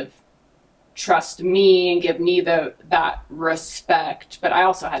kind of trust me and give me that respect, but I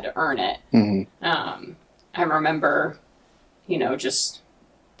also had to earn it. I remember, just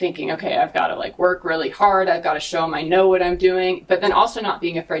thinking, okay, I've got to like work really hard. I've got to show them I know what I'm doing, but then also not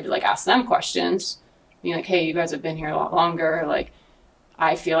being afraid to like ask them questions. Being like, hey, you guys have been here a lot longer. Like,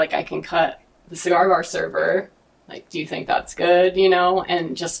 I feel like I can cut the cigar bar server. Like, do you think that's good?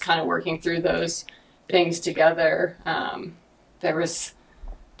 And just kind of working through those things together. There was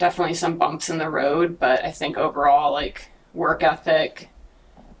definitely some bumps in the road, but I think overall, like, work ethic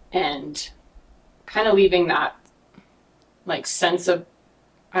and kind of leaving that like sense of,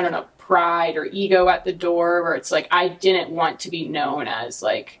 I don't know, pride or ego at the door, where it's like, I didn't want to be known as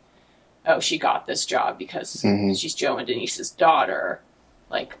like, oh, she got this job because she's Joe and Denise's daughter.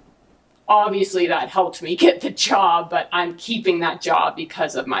 Like, obviously that helped me get the job, but I'm keeping that job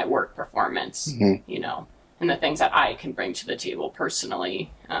because of my work performance, and the things that I can bring to the table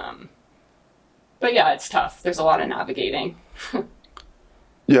personally. But yeah, it's tough. There's a lot of navigating.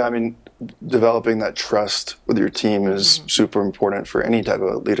 Yeah, I mean, developing that trust with your team is super important for any type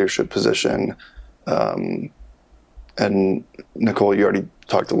of leadership position. And Nicole, you already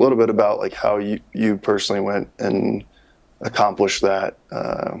talked a little bit about like how you personally went and accomplished that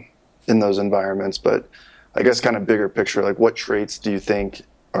in those environments. But I guess kind of bigger picture, like what traits do you think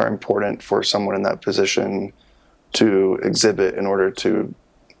are important for someone in that position to exhibit in order to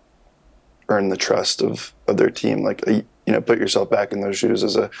earn the trust of their team? Like, put yourself back in those shoes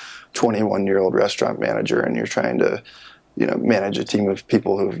as a 21-year-old restaurant manager, and you're trying to, manage a team of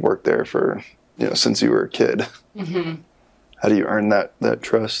people who've worked there for, since you were a kid. How do you earn that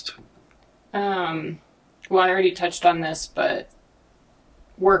trust? Well, I already touched on this, but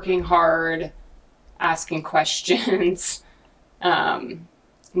working hard, asking questions,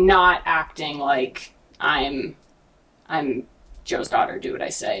 not acting like I'm Joe's daughter, do what I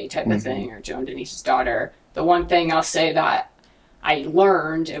say type of thing, or Joe and Denise's daughter. The one thing I'll say that I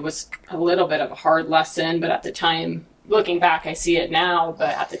learned, it was a little bit of a hard lesson, but at the time, looking back, I see it now, but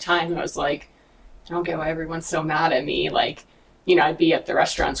at the time I was like, I don't get why everyone's so mad at me. Like, I'd be at the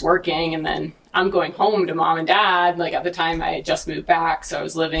restaurants working, and then I'm going home to mom and dad. Like, at the time I had just moved back, so I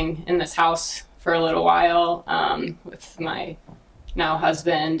was living in this house for a little while with my now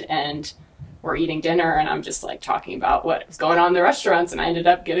husband, and we're eating dinner, and I'm just like talking about what was going on in the restaurants, and I ended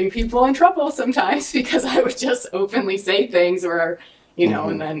up getting people in trouble sometimes because I would just openly say things where,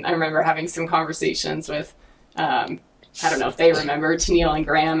 and then I remember having some conversations with I don't know if they remember Tennille and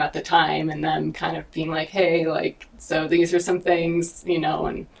Graham at the time and them kind of being like, hey, like, so these are some things, you know,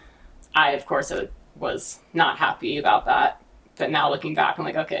 and I, of course, was not happy about that. But now looking back, I'm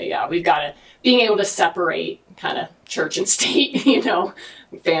like, okay, yeah, we've got to, being able to separate kind of church and state, you know,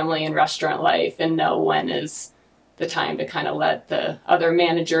 family and restaurant life, and know when is the time to kind of let the other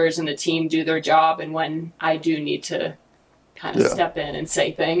managers and the team do their job, and when I do need to kind of step in and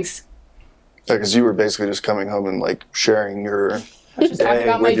say things. Yeah, because you were basically just coming home and like sharing your day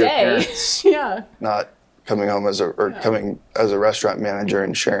about my day. Parents, yeah. Not coming home coming as a restaurant manager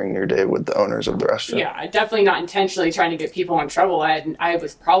and sharing your day with the owners of the restaurant. Yeah, definitely not intentionally trying to get people in trouble. I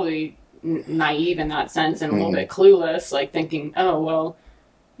was probably naive in that sense and a little bit clueless, like thinking, oh, well,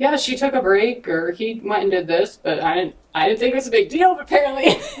 yeah, she took a break or he went and did this, but I didn't think it was a big deal, but apparently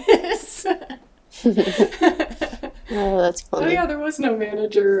it is. Oh, that's funny. Oh, yeah, there was no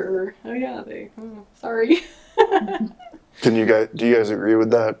manager. Or, sorry. Do you guys agree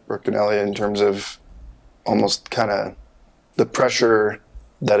with that, Brooke and Ellie, in terms of almost kind of the pressure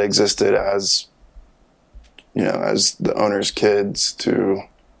that existed as, you know, as the owner's kids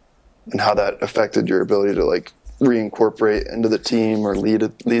and how that affected your ability to like reincorporate into the team or lead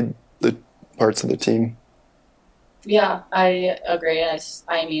the parts of the team? Yeah, I agree. I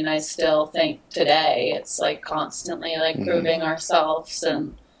mean, I still think today it's like constantly like proving ourselves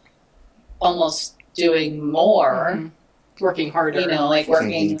and almost doing more. Working harder. You know, like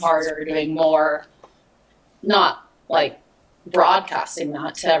working harder, doing more, not like broadcasting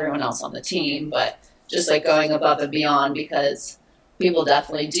that to everyone else on the team, but just like going above and beyond, because people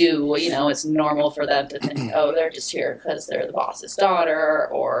definitely do, you know, it's normal for them to think, oh, they're just here because they're the boss's daughter,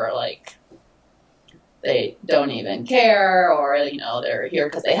 or like they don't even care, or, you know, they're here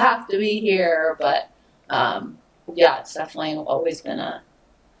because they have to be here. But yeah, it's definitely always been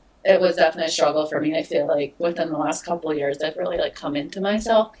it was definitely a struggle for me. I feel like within the last couple of years, I've really like come into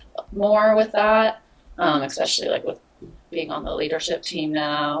myself more with that, especially like with being on the leadership team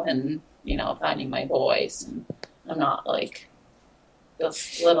now and, you know, finding my voice. And I'm not like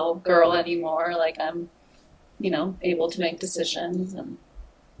this little girl anymore. Like I'm, you know, able to make decisions and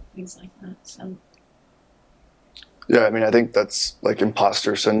things like that. So. Yeah, I mean, I think that's like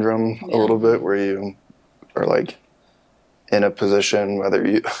imposter syndrome a little bit, where you are like in a position, whether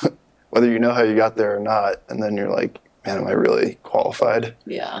you know how you got there or not, and then you're like, man, am I really qualified?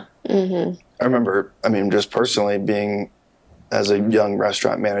 Yeah. Mm-hmm. I remember, I mean, just personally being as a young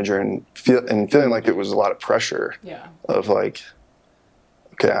restaurant manager and feeling like it was a lot of pressure. Yeah. Of like,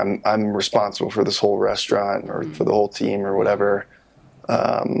 okay, I'm responsible for this whole restaurant or for the whole team or whatever.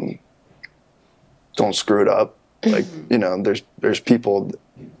 Don't screw it up. Like, you know, there's people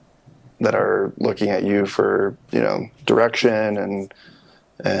that are looking at you for, you know, direction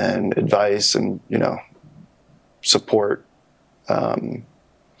and advice and, you know, support.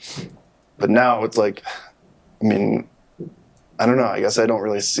 But now it's like, I mean, I don't know. I guess I don't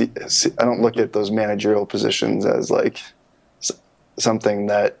really I don't look at those managerial positions as like something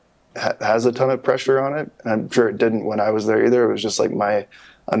that has a ton of pressure on it. And I'm sure it didn't when I was there either. It was just like my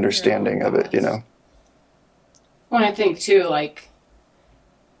understanding of it, you know? Well, I think too, like,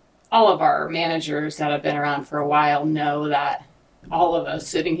 all of our managers that have been around for a while know that all of us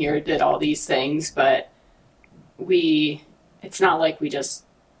sitting here did all these things, but it's not like we just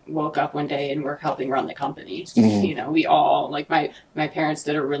woke up one day and we're helping run the company. You know, we all, like my parents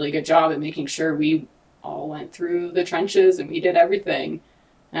did a really good job at making sure we all went through the trenches and we did everything,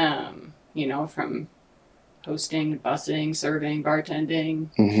 you know, from hosting, busing, serving,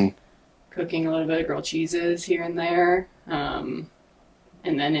 bartending, cooking a little bit of grilled cheeses here and there, and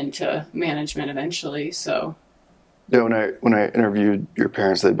then into management eventually. So yeah, when I interviewed your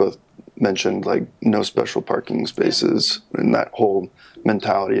parents, they both mentioned like no special parking spaces, and that whole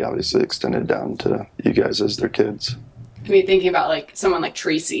mentality obviously extended down to you guys as their kids. I mean, thinking about like someone like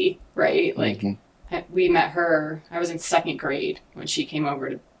Tracy, right? Like we met her, I was in second grade when she came over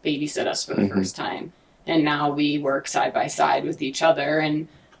to babysit us for the first time, and now we work side by side with each other. And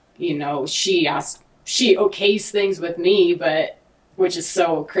you know, she okays things with me, but which is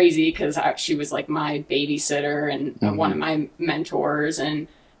so crazy because she was like my babysitter and one of my mentors,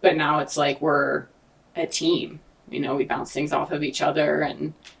 but now it's like we're a team. You know, we bounce things off of each other,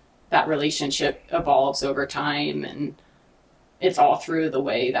 and that relationship evolves over time, and it's all through the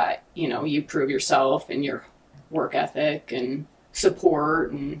way that, you know, you prove yourself and your work ethic and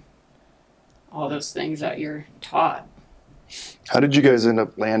support and all those things that you're taught. How did you guys end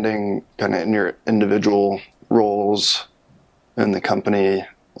up landing kind of in your individual roles in the company?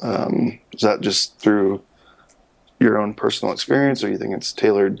 Is that just through your own personal experience, or you think it's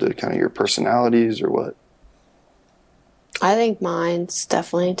tailored to kind of your personalities, or what? I think mine's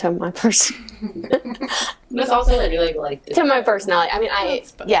definitely to my person. But it's also like To my personality. I mean,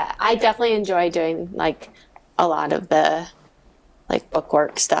 I definitely enjoy doing like a lot of the like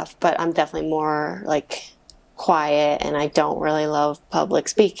bookwork stuff, but I'm definitely more like quiet, and I don't really love public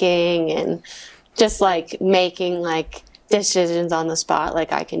speaking and just like making like decisions on the spot.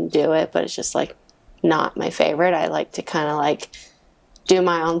 Like I can do it, but it's just like not my favorite. I like to kind of like do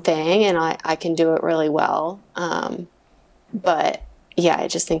my own thing, and I can do it really well. But yeah, I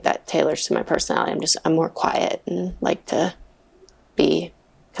just think that tailors to my personality. I'm more quiet and like to be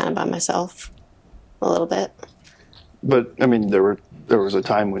kind of by myself a little bit. But I mean, there was a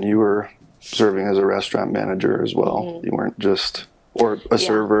time when you were serving as a restaurant manager as well. Mm-hmm. You weren't just a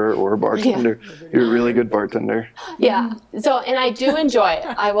server or a bartender. Yeah. You're a really good bartender. Yeah. So, and I do enjoy,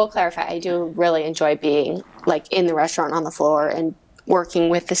 I will clarify, I do really enjoy being like in the restaurant on the floor and working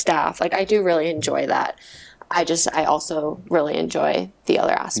with the staff. Like I do really enjoy that. I also really enjoy the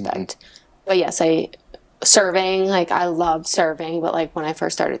other aspect. Mm-hmm. But yes, serving, like I loved serving, but like when I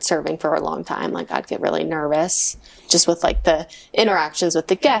first started serving for a long time, like I'd get really nervous just with like the interactions with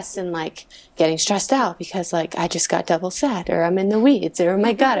the guests and like getting stressed out because like I just got double set, or I'm in the weeds, or oh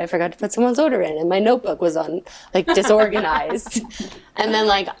my God, I forgot to put someone's order in and my notebook was like disorganized. And then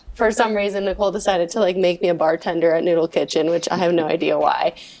like for some reason Nicole decided to like make me a bartender at Noodle Kitchen, which I have no idea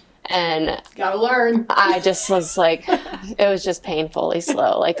why. And gotta learn. I just was like, it was just painfully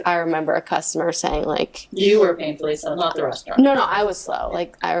slow. Like I remember a customer saying like, you were painfully slow, not the restaurant. No, I was slow.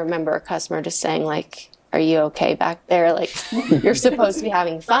 Like I remember a customer just saying like, are you okay back there? Like you're supposed to be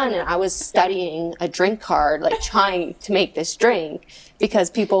having fun. And I was studying a drink card, like trying to make this drink because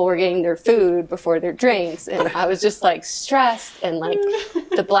people were getting their food before their drinks. And I was just like stressed, and like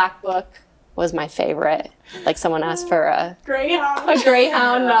the black book was my favorite. Like someone asked for a greyhound,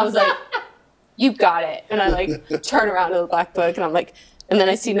 and I was like, "You got it." And I like turn around to the black book, and I'm like, and then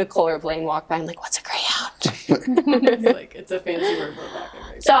I see Nicole or Blaine walk by. I'm like, "What's a greyhound?" It's like it's a fancy word for black and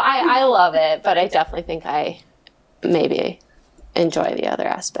gray. So I love it, but I definitely think I maybe enjoy the other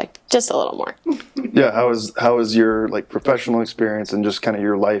aspect just a little more. Yeah, how was your like professional experience and just kind of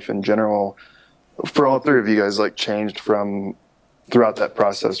your life in general for all three of you guys like changed from throughout that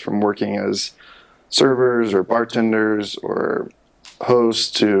process from working as servers or bartenders or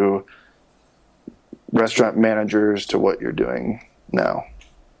hosts to restaurant managers to what you're doing now?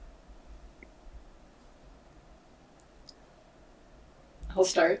 I'll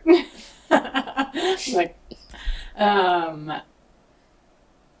start. Like, I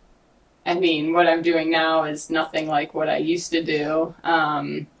mean, what I'm doing now is nothing like what I used to do.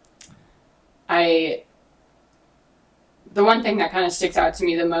 The one thing that kind of sticks out to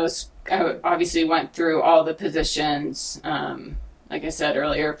me the most, I obviously went through all the positions, like I said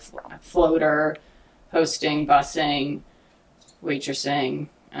earlier, floater, hosting, bussing, waitressing.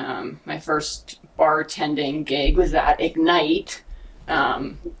 My first bartending gig was at Ignite,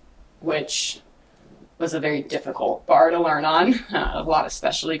 which was a very difficult bar to learn on. A lot of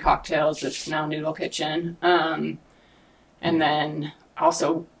specialty cocktails. It's now Noodle Kitchen. And then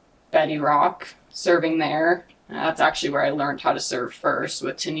also Betty Rock, serving there. That's actually where I learned how to serve first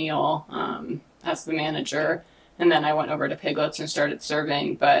with Tennille as the manager. And then I went over to Piglets and started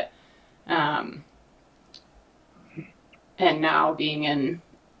serving. But, and now being in,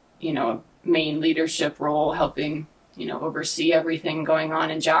 a main leadership role, helping, oversee everything going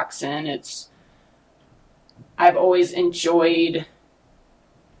on in Jackson. I've always enjoyed,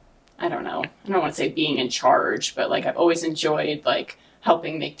 I don't want to say being in charge, but like I've always enjoyed like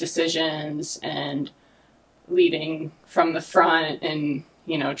helping make decisions and leading from the front and,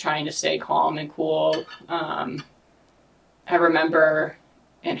 trying to stay calm and cool. I remember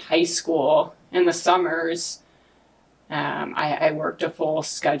in high school in the summers, I worked a full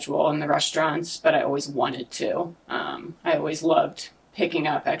schedule in the restaurants, but I always wanted to. I always loved picking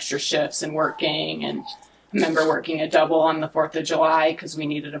up extra shifts and working, and I remember working a double on the 4th of July because we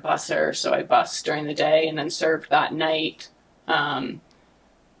needed a busser, so I bussed during the day and then served that night.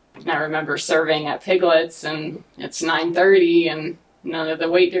 And I remember serving at Piglets, and it's 9:30, and none of the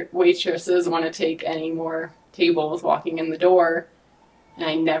waitresses want to take any more tables walking in the door, and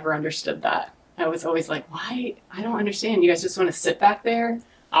I never understood that. I was always like, why? I don't understand. You guys just want to sit back there?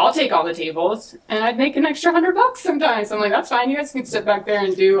 I'll take all the tables, and I'd make an extra $100 sometimes. I'm like, that's fine. You guys can sit back there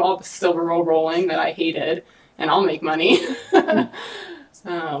and do all the silver roll rolling that I hated, and I'll make money. Yeah.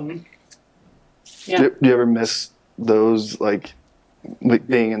 Do you ever miss those, like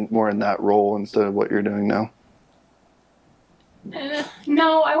being more in that role instead of what you're doing now?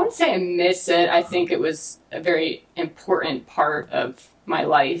 No, I wouldn't say I miss it. I think it was a very important part of my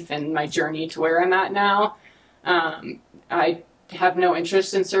life and my journey to where I'm at now. I have no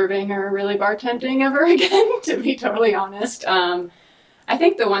interest in serving or really bartending ever again, to be totally honest. I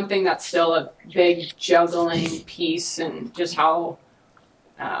think the one thing that's still a big juggling piece and just how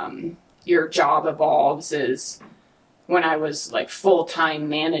your job evolves is when I was like full-time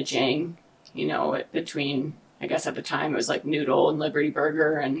managing, between, I guess at the time it was like Noodle and Liberty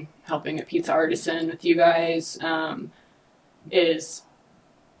Burger and helping at Pizza Artisan with you guys, is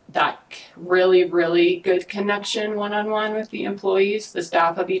that really, really good connection one-on-one with the employees, the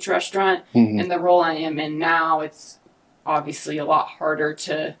staff of each restaurant. And the role I am in now, it's obviously a lot harder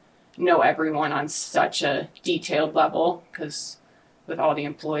to know everyone on such a detailed level because with all the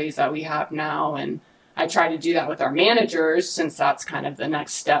employees that we have now. And I try to do that with our managers since that's kind of the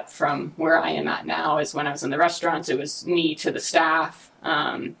next step from where I am at now is when I was in the restaurants, it was me to the staff.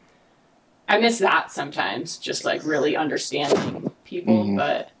 I miss that sometimes, just like really understanding people,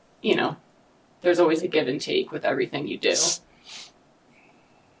 but there's always a give and take with everything you do.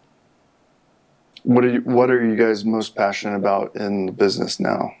 What are you guys most passionate about in the business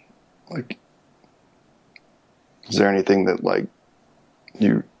now? Like, is there anything that like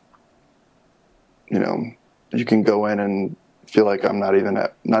you can go in and feel like I'm not even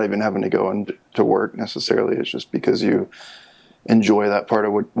having to go into work necessarily. It's just because you enjoy that part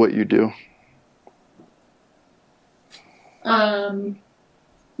of what you do.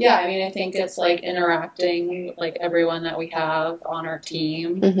 Yeah, I mean, I think it's like interacting with like everyone that we have on our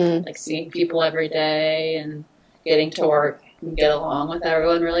team, like seeing people every day and getting to work and get along with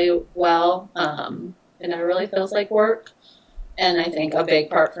everyone really well. And it really feels like work. And I think a big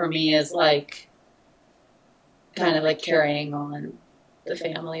part for me is like kind of like carrying on the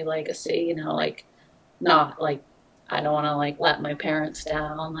family legacy, like not like I don't want to like let my parents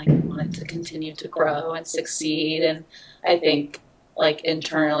down. Like I want it to continue to grow and succeed. And I think like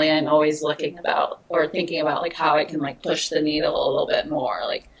internally I'm always thinking about like how I can like push the needle a little bit more.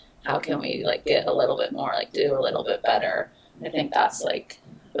 Like how can we like get a little bit more, like do a little bit better. I think that's like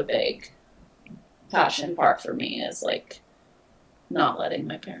a big passion part for me is like not letting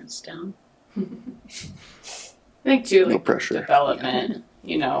my parents down. I think too, no like pressure. Development,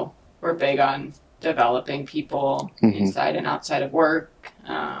 we're big on developing people inside and outside of work,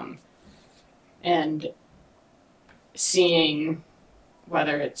 and seeing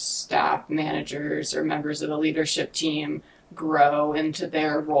whether it's staff, managers, or members of the leadership team grow into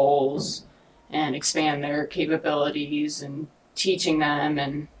their roles and expand their capabilities and teaching them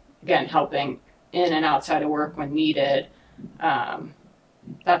and, again, helping in and outside of work when needed.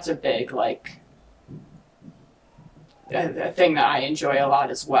 That's a big, like, a thing that I enjoy a lot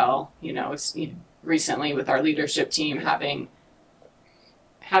as well. It's recently with our leadership team having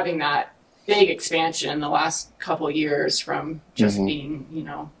that big expansion in the last couple of years from just being,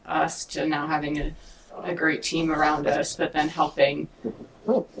 us to now having a great team around us, but then helping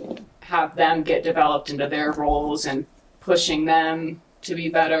have them get developed into their roles and pushing them to be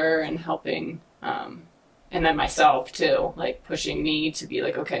better and helping, and then myself too, like pushing me to be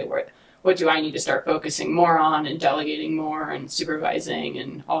like, okay, what do I need to start focusing more on and delegating more and supervising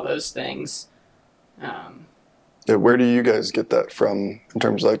and all those things. Yeah, where do you guys get that from in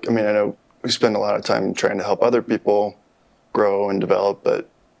terms of like, I mean, I know we spend a lot of time trying to help other people grow and develop, but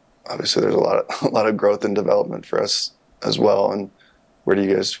obviously there's a lot of growth and development for us as well. And where do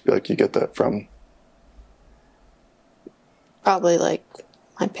you guys feel like you get that from? Probably like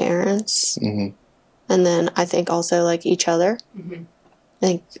my parents. And then I think also like each other. I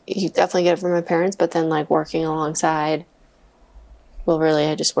think you definitely get it from my parents, but then like working alongside, well, really,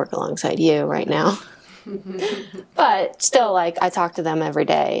 I just work alongside you right now. But still, like, I talk to them every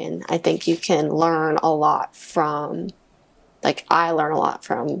day, and I think you can learn a lot from, like, I learn a lot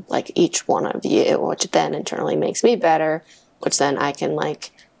from, like, each one of you, which then internally makes me better, which then I can,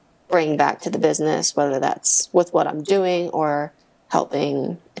 like, bring back to the business, whether that's with what I'm doing or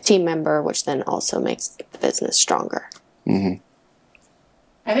helping a team member, which then also makes the business stronger.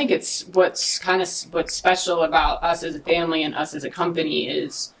 I think it's what's special about us as a family and us as a company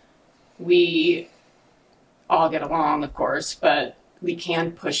is we all get along, of course, but we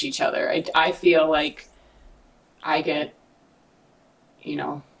can push each other. I feel like I get,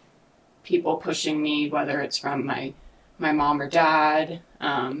 people pushing me, whether it's from my mom or dad.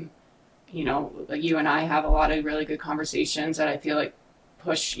 Like you and I have a lot of really good conversations that I feel like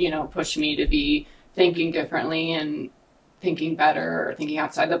push me to be thinking differently and thinking better or thinking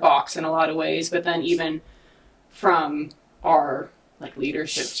outside the box in a lot of ways. But then even from our like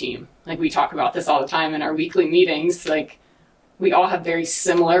leadership team, like we talk about this all the time in our weekly meetings, like we all have very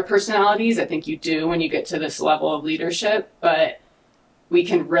similar personalities. I think you do when you get to this level of leadership, but we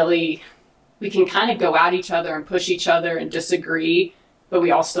can really we can kind of go at each other and push each other and disagree, but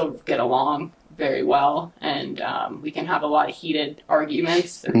we all still get along very well. And we can have a lot of heated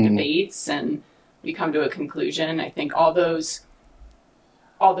arguments or debates, and we come to a conclusion. I think all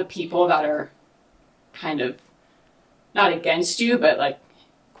the people that are kind of not against you, but like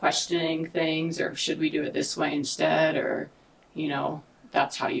questioning things, or should we do it this way instead, or, you know,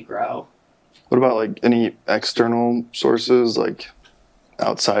 that's how you grow. What about like any external sources, like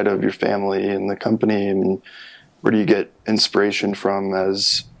outside of your family and the company? I mean, where do you get inspiration from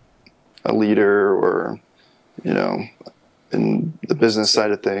as a leader, or, you know, in the business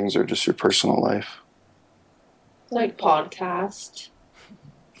side of things, or just your personal life? Like podcast.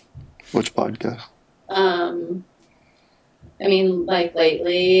 Which podcast? I mean, like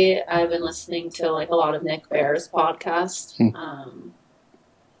lately, I've been listening to like a lot of Nick Bear's podcast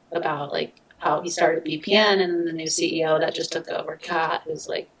about like how he started BPN, and the new CEO that just took over, Kat, who's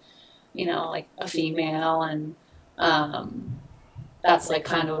like, you know, like a female, and that's like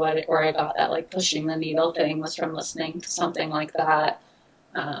kind of where I got that like pushing the needle thing, was from listening to something like that.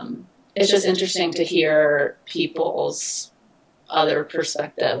 It's just interesting to hear people's other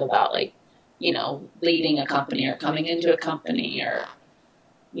perspective about like, you know, leading a company or coming into a company, or,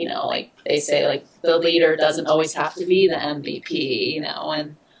 you know, like they say, like the leader doesn't always have to be the MVP, you know,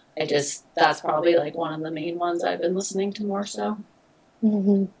 and that's probably like one of the main ones I've been listening to more so.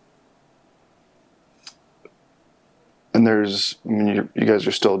 Mm-hmm. And there's, I mean, you guys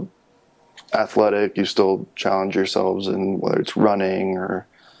are still athletic, you still challenge yourselves in whether it's running or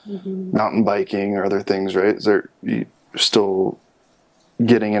mountain biking or other things, right? Is there, you still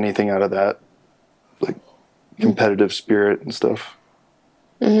getting anything out of that, like competitive spirit and stuff?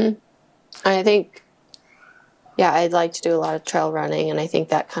 I think, yeah, I'd like to do a lot of trail running, and I think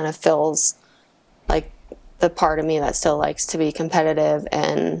that kind of fills like the part of me that still likes to be competitive,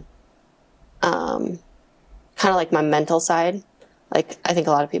 and kind of like my mental side. Like, I think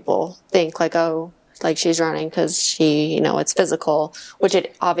a lot of people think like, oh, like she's running because she, you know, it's physical, which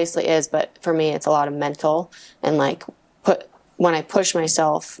it obviously is, but for me it's a lot of mental, and like when I push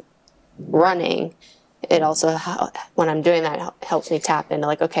myself running, it also, when I'm doing that, it helps me tap into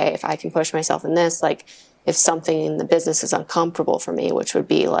like, okay, if I can push myself in this, like if something in the business is uncomfortable for me, which would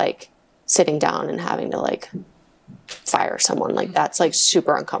be like sitting down and having to like fire someone, like that's like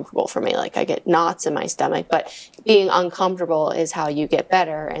super uncomfortable for me. Like I get knots in my stomach, but being uncomfortable is how you get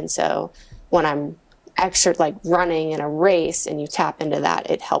better. And so when I'm extra like running in a race and you tap into that,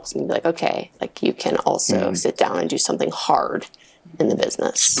 it helps me be like, okay, like you can also sit down and do something hard in the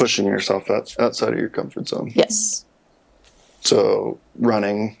business. Pushing yourself outside of your comfort zone. Yes. So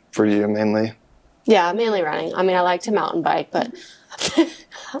running for you mainly? Yeah, mainly running. I mean, I like to mountain bike, but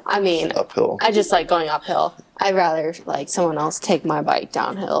I mean, uphill. I just like going uphill. I'd rather like someone else take my bike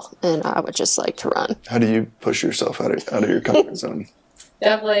downhill, and I would just like to run. How do you push yourself out of your comfort zone?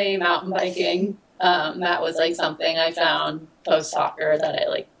 Definitely mountain biking. That was like something I found post soccer that I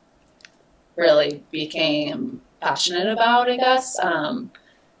like really became passionate about, I guess.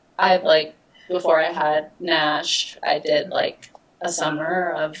 I've like, before I had Nash, I did like a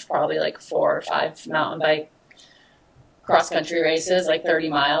summer of probably like 4 or 5 mountain bike cross country races, like 30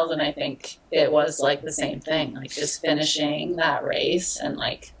 miles. And I think it was like the same thing, like just finishing that race and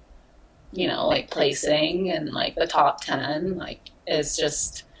like, you know, like placing and like the top 10, like is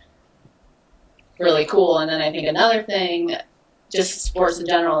just really cool. And then I think another thing, just sports in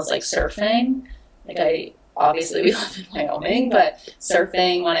general, is like surfing. Like obviously we live in Wyoming, but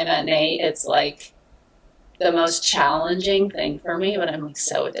surfing, when I met Nate, it's like the most challenging thing for me, but I'm like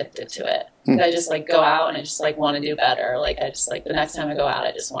so addicted to it. Like, I just like go out and I just like want to do better. Like I just like the next time I go out,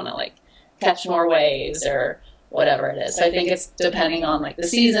 I just want to like catch more waves or whatever it is. So I think it's depending on like the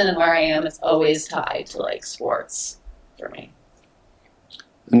season and where I am, it's always tied to like sports for me.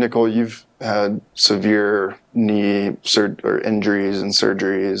 Nicole, you've had severe knee or injuries and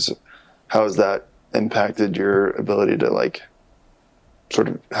surgeries. How has that impacted your ability to like sort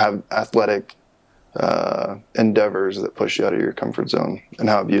of have athletic endeavors that push you out of your comfort zone, and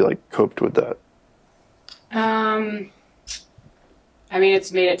how have you like coped with that? I mean,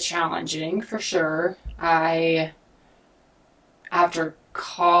 it's made it challenging for sure. After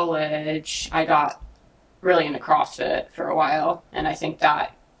college, I got really into CrossFit for a while, and I think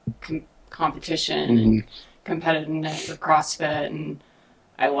that competition and competitiveness of CrossFit, and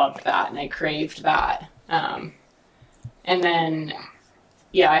I loved that and I craved that. And then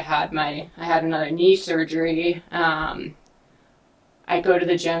I had another knee surgery. I go to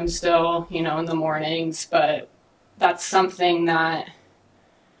the gym still, you know, in the mornings, but that's something that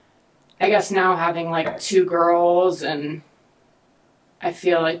I guess now having like 2 girls and I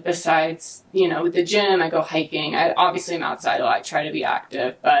feel like besides, with the gym, I go hiking. Obviously I'm outside a lot. I try to be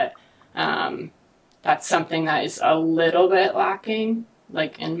active, but that's something that is a little bit lacking,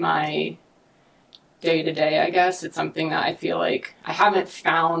 like in my day-to-day, I guess. It's something that I feel like I haven't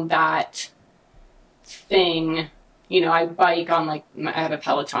found that thing. I bike on, I have a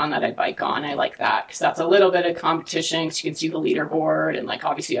Peloton that I bike on. I like that because that's a little bit of competition because you can see the leaderboard and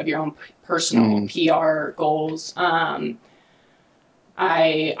obviously you have your own personal PR goals.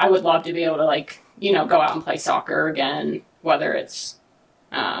 I would love to be able to go out and play soccer again, whether it's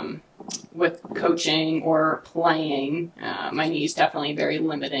with coaching or playing. My knee's definitely very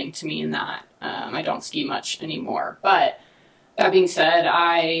limiting to me in that. I don't ski much anymore. But that being said,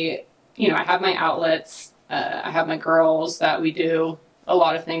 I have my outlets. I have my girls that we do a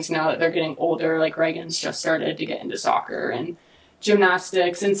lot of things now that they're getting older. Like Reagan's just started to get into soccer and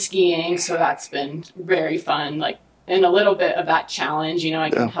gymnastics and skiing. So that's been very fun. And a little bit of that challenge, I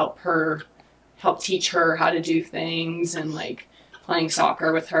can help teach her how to do things, and playing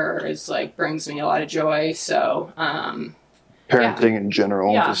soccer with her is brings me a lot of joy. So, parenting in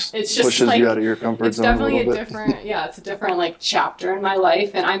general just pushes you out of your comfort zone. It's definitely it's a different chapter in my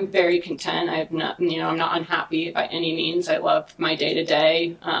life, and I'm very content. I'm not unhappy by any means. I love my day to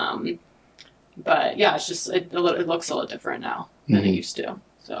day. But yeah, it's just, it looks a little different now than it used to.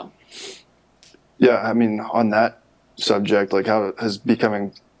 So. Yeah. I mean, on that subject, how has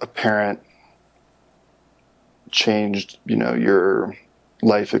becoming a parent changed, your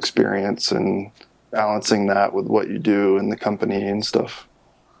life experience and balancing that with what you do in the company and stuff?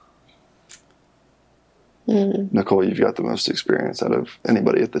 Nicole, you've got the most experience out of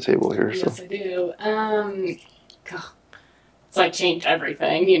anybody at the table here. Yes, I do. It's changed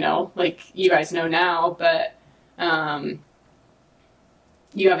everything, you guys know now, but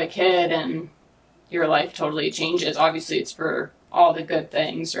you have a kid and your life totally changes. Obviously it's for all the good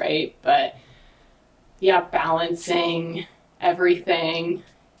things, right? But yeah, balancing everything,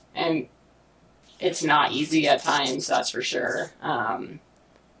 and it's not easy at times, that's for sure.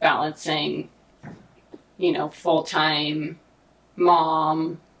 Balancing, full-time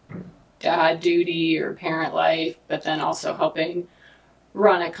mom, dad duty or parent life, but then also helping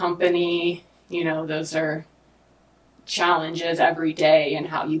run a company, those are challenges every day and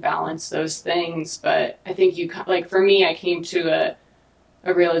how you balance those things. But I think for me, I came to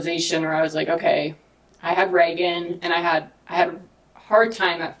a realization where I was okay, I had Reagan, and I had a hard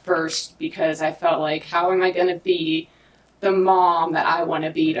time at first because I felt how am I going to be the mom that I want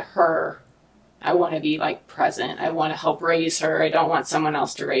to be to her? I want to be present. I want to help raise her. I don't want someone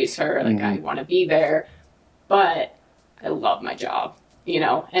else to raise her. I want to be there, but I love my job, and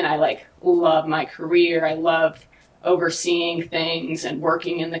I love my career. I love overseeing things and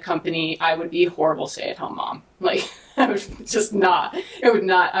working in the company. I would be a horrible stay-at-home mom. I would just not. I would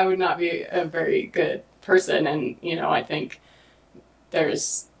not be a very good person. And I think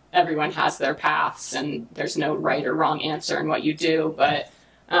everyone has their paths, and there's no right or wrong answer in what you do. But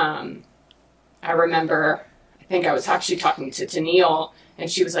I remember, I think I was actually talking to Neil,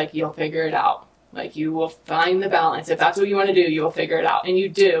 and she was you'll figure it out. You will find the balance. If that's what you want to do, you will figure it out. And you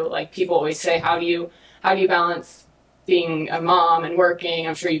do. People always say, how do you balance being a mom and working?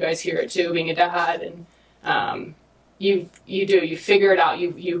 I'm sure you guys hear it too, being a dad. And you figure it out.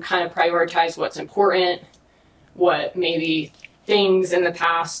 You kind of prioritize what's important, what maybe things in the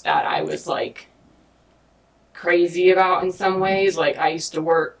past that I was crazy about in some ways. I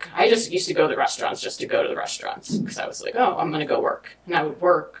just used to go to the restaurants just to go to the restaurants because I was oh, I'm going to go work. And I would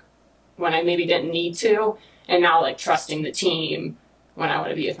work when I maybe didn't need to. And now trusting the team when I want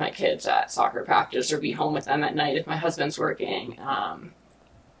to be with my kids at soccer practice or be home with them at night if my husband's working.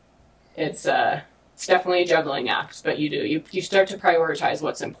 It's definitely a juggling act, but you start to prioritize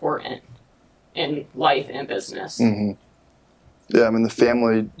what's important in life and business. Mm-hmm. Yeah, the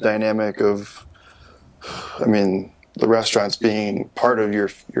family dynamic of, the restaurants being part of your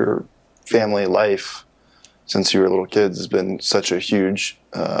family life since you were little kids has been such a huge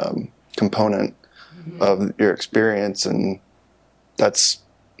component of your experience, and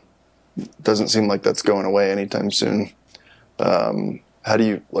doesn't seem like that's going away anytime soon. How do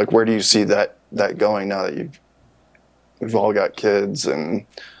you where do you see that going now that we've all got kids, and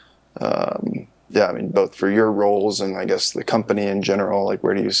both for your roles and I guess the company in general,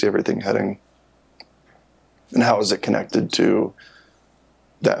 where do you see everything heading, and how is it connected to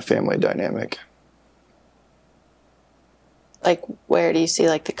that family dynamic? Where do you see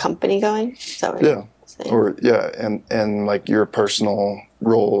the company going? And your personal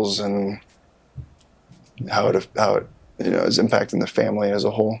roles and how it is impacting the family as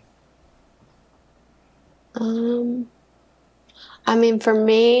a whole. I mean, for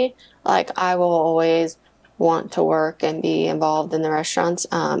me, like, I will always want to work and be involved in the restaurants.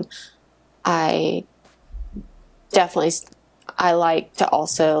 I definitely, I like to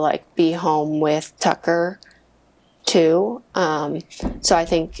also, like, be home with Tucker, too. So I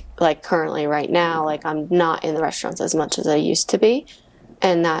think, like, currently right now, like, I'm not in the restaurants as much as I used to be.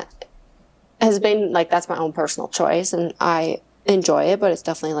 And that has been, like, that's my own personal choice. And I enjoy it, but it's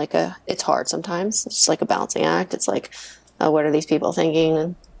definitely like it's hard sometimes. It's just like a balancing act. It's like, what are these people thinking?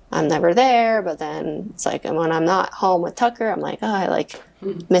 And I'm never there. But then it's like, and when I'm not home with Tucker, I'm like, oh, I like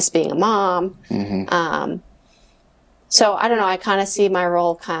miss being a mom. So I don't know. I kind of see my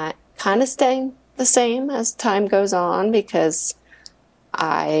role kind of staying the same as time goes on, because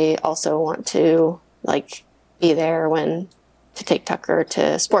I also want to, like, be there to take Tucker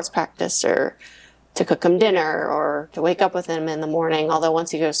to sports practice, or to cook him dinner, or to wake up with him in the morning. Although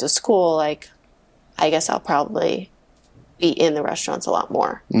once he goes to school, like, I guess I'll probably be in the restaurants a lot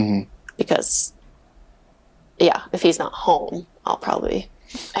more, because, yeah, if he's not home, I'll probably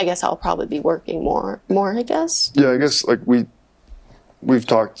be working more, I guess. Yeah, I guess, like, we've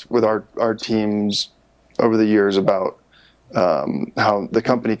talked with our teams over the years about how the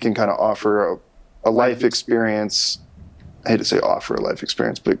company can kind of offer a life experience. I hate to say offer a life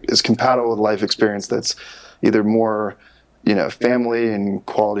experience, but is compatible with life experience that's either more, family and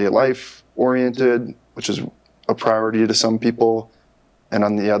quality of life oriented, which is a priority to some people, and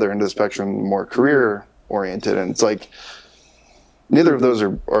on the other end of the spectrum, more career oriented. And it's like, neither of those are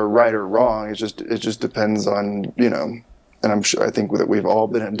right or wrong. It just depends on, and I think that we've all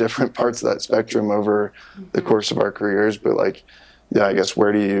been in different parts of that spectrum over the course of our careers. But, like, yeah, I guess,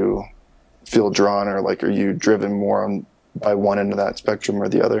 where do you feel drawn, or, like, are you driven more by one end of that spectrum or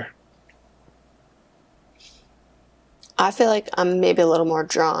the other? I feel like I'm maybe a little more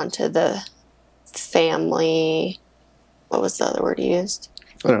drawn to the family. What was the other word you used?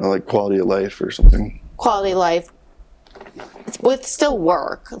 I don't know, like quality of life or something. Quality of life with still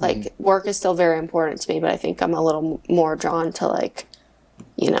work. Like, work is still very important to me, but I think I'm a little more drawn to, like,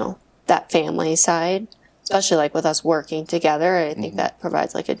 that family side, especially, like, with us working together. I think that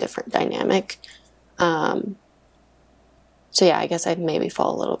provides, like, a different dynamic. So yeah, I guess I'd maybe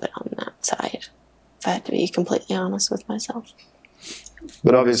fall a little bit on that side, if I had to be completely honest with myself.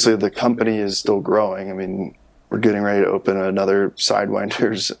 But obviously the company is still growing. I mean, we're getting ready to open another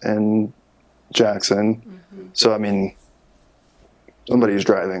Sidewinders in Jackson. So, I mean, somebody's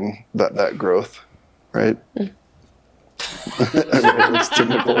driving that growth, right? It's to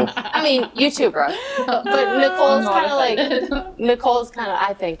Nicole. I mean, you too, bro. But Nicole's kind of,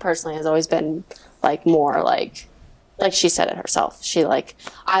 I think personally, has always been, like, more like she said it herself. She, like,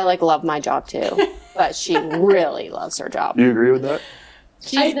 I, like, love my job too, but she really loves her job. Do you agree with that?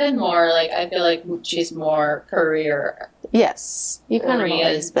 She's been more, like, I feel like she's more career. Yes. You kind of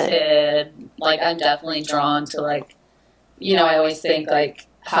always been. Like, I'm definitely drawn to, like, I always think, like,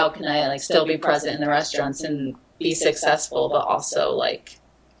 how can I, like, still be present in the restaurants and be successful, but also, like,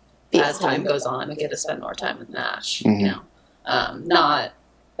 as time goes on, we get to spend more time with Nash,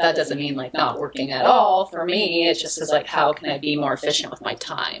 that doesn't mean, like, not working at all for me. It just is, like, how can I be more efficient with my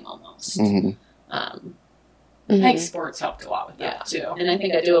time, almost. I think sports helped a lot with that, too. And I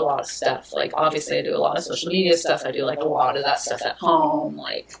think I do a lot of stuff. Like, obviously, I do a lot of social media stuff. I do, like, a lot of that stuff at home.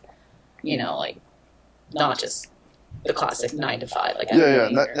 Like, like, not just the classic 9 to 5. Like,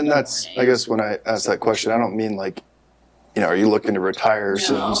 and that's, I guess, when I ask that question, I don't mean, like, are you looking to retire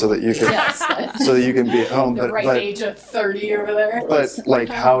soon so that you can be at home? The right age of 30 over there. But, like,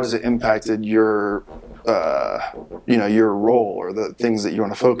 how has it impacted your your role, or the things that you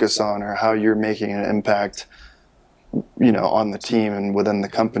want to focus on, or how you're making an impact, on the team and within the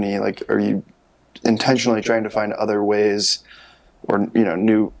company? Like, are you intentionally trying to find other ways, or,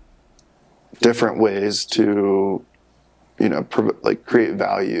 new, different ways to, create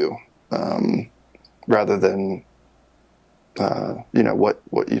value, rather than,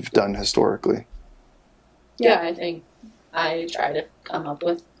 what you've done historically? Yeah, I think I try to come up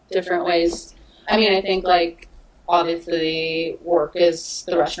with different ways. I mean, I think, like, obviously work is,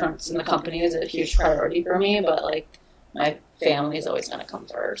 the restaurants and the company is a huge priority for me, but, like, my family is always going to come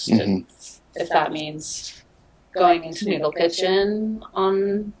first. And if that means going into Noodle Kitchen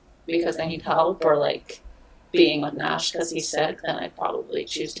because I need help, or, like, being with Nash because he's sick, then I'd probably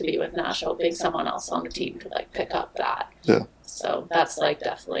choose to be with Nash, hoping someone else on the team could, like, pick up that. Yeah. So that's, like,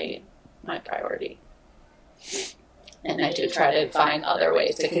 definitely my priority. And I do try to find other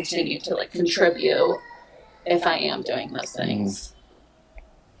ways to continue to, like, contribute if I am doing those things.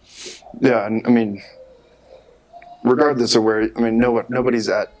 Yeah, and I mean, regardless of where, I mean, nobody's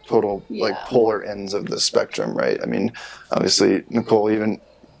at total like Yeah. polar ends of the spectrum, right? I mean, obviously, Nicole, even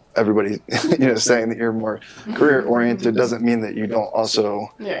everybody, saying that you're more career oriented doesn't mean that you don't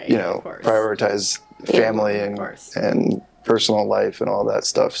also, Of course. prioritize family Of and course. and personal life and all that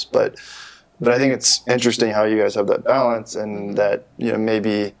stuff. But I think it's interesting how you guys have that balance, and that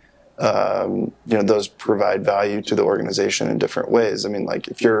maybe those provide value to the organization in different ways. I mean, like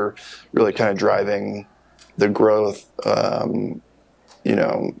if you're really kind of driving the growth,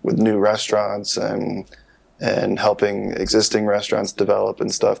 with new restaurants and helping existing restaurants develop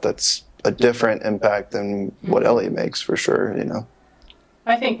and stuff, that's a different impact than what Ellie makes for sure.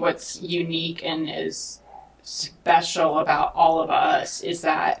 I think what's unique and is special about all of us is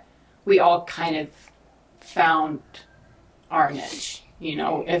that we all kind of found our niche.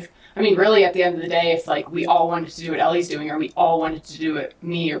 Really at the end of the day, if like we all wanted to do what Ellie's doing, or we all wanted to do what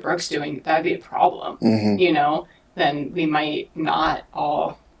me or Brooke's doing, that'd be a problem. Then we might not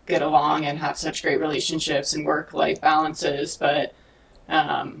all get along and have such great relationships and work-life balances. But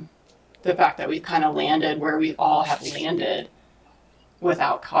the fact that we've kind of landed where we all have landed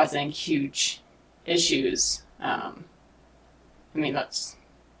without causing huge issues, that's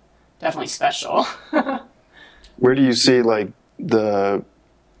definitely special. Where do you see like the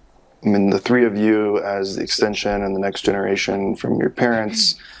three of you as the extension and the next generation from your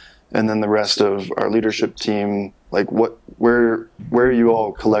parents, and then the rest of our leadership team? Like, where are you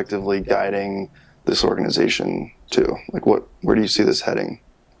all collectively guiding this organization to? Like, where do you see this heading?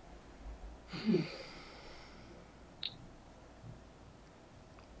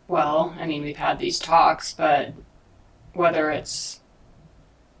 Well, we've had these talks, but whether it's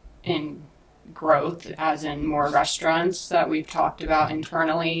in growth, as in more restaurants that we've talked about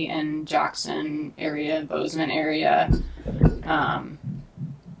internally in Jackson area, Bozeman area,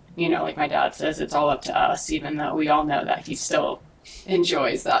 like my dad says, it's all up to us, even though we all know that he still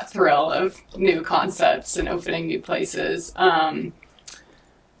enjoys that thrill of new concepts and opening new places.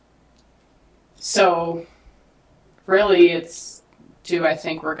 So really do I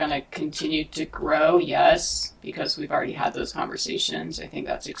think we're going to continue to grow? Yes, because we've already had those conversations. I think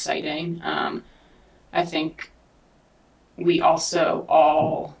that's exciting. I think we also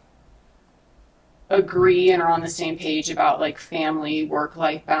all agree and are on the same page about like family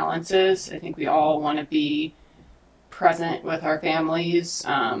work-life balances. I think we all want to be present with our families.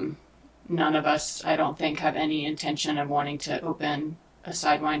 None of us, I don't think, have any intention of wanting to open a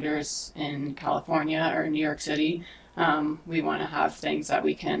Sidewinders in California or New York City. We want to have things that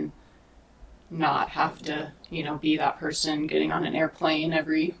we can not have to, be that person getting on an airplane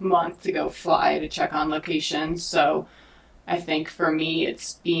every month to go fly to check on locations. So I think for me,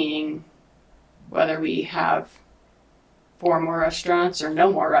 it's being, whether we have 4 more restaurants or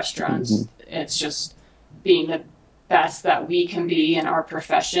no more restaurants, it's just being the best that we can be in our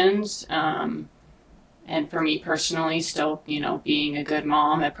professions. And for me personally, still, being a good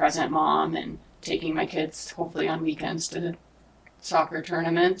mom, a present mom, and taking my kids hopefully on weekends to soccer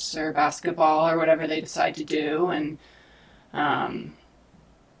tournaments or basketball or whatever they decide to do. And I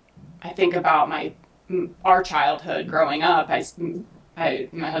think about our childhood growing up.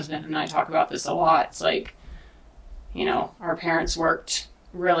 My husband and I talk about this a lot. It's like, our parents worked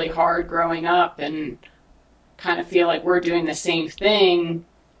really hard growing up, and kind of feel like we're doing the same thing,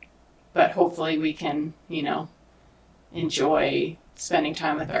 but hopefully we can, enjoy spending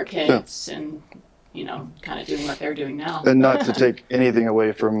time with our kids and, kind of doing what they're doing now. And not to take anything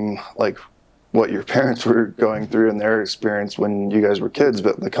away from like what your parents were going through and their experience when you guys were kids,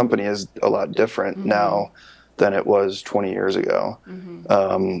 but the company is a lot different now than it was 20 years ago.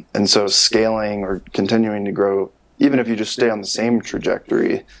 And so scaling or continuing to grow, even if you just stay on the same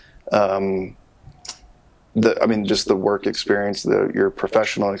trajectory, just the work experience, your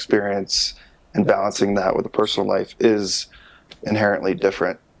professional experience, and balancing that with the personal life is inherently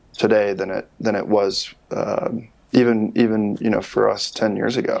different today than it was even for us 10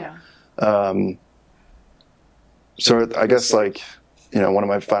 years ago. Yeah. So I guess one of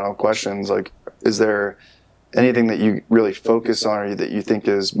my final questions, is there anything that you really focus on or that you think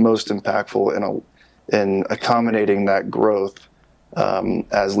is most impactful in accommodating that growth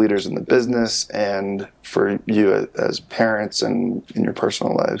as leaders in the business and for you as parents and in your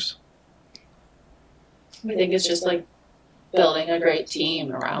personal lives? I think it's just like building a great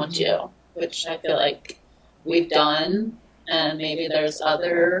team around you, which I feel like we've done, and maybe there's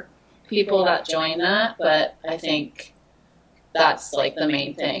other people that join that, but I think that's like the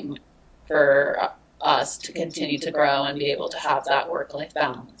main thing for us to continue to grow and be able to have that work-life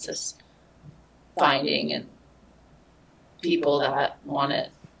balance, is finding and people that want it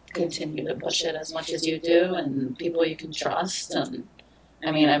continue to push it as much as you do, and people you can trust. And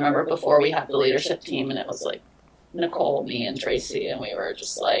I mean, I remember before we had the leadership team, and it was like Nicole, me, and Tracy, and we were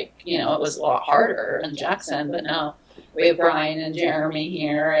just like, you know, it was a lot harder in Jackson, but now we have Brian and Jeremy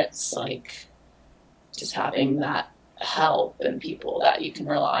here. It's like just having that help and people that you can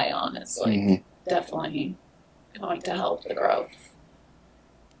rely on is like definitely going to help the growth.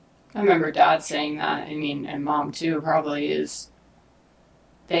 I remember Dad saying that. I mean, and Mom too, probably, is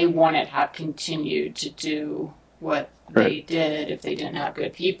they wouldn't have continued to do what they did if they didn't have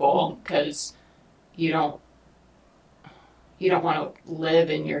good people, because you don't want to live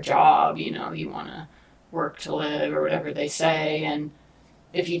in your job, you know, you want to work to live, or whatever they say. And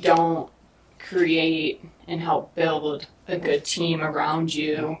if you don't create and help build a good team around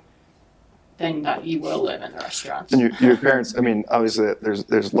you, then that you will live in the restaurants. And your parents, I mean, obviously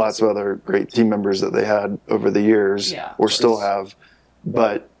there's lots of other great team members that they had over the years, or still have,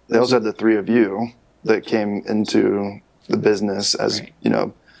 but they also had the three of you that came into the business as, you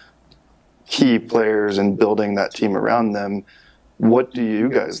know, key players and building that team around them. What do you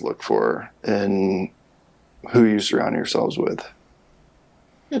guys look for in who you surround yourselves with?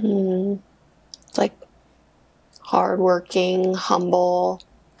 Like hardworking, humble,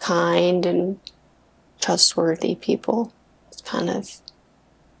 kind, and trustworthy people. It's kind of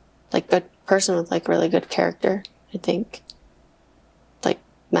like good person with like really good character, I think. Like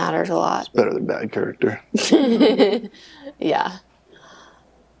matters a lot. It's better than bad character. Yeah.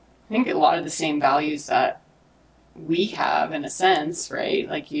 I think a lot of the same values that we have, in a sense, right?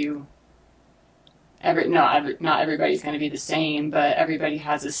 Like not everybody's going to be the same, but everybody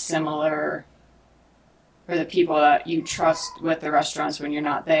has a similar, or the people that you trust with the restaurants when you're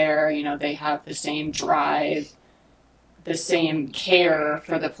not there, you know, they have the same drive, the same care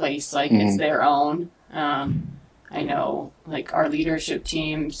for the place, like it's their own. I know, like our leadership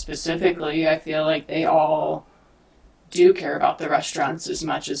team specifically, I feel like they all do care about the restaurants as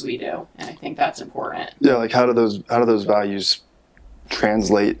much as we do, and I think that's important. Yeah, like how do those values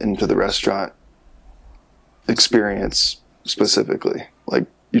translate into the restaurant experience specifically? Like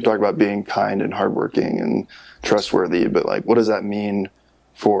you talk about being kind and hardworking and trustworthy, but like what does that mean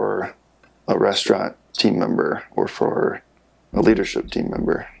for a restaurant team member or for a leadership team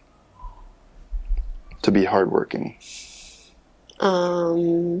member to be hardworking?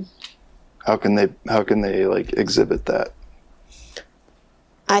 How can they like exhibit that?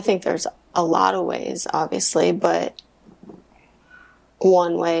 I think there's a lot of ways, obviously, but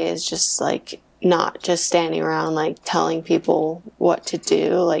one way is just like not just standing around like telling people what to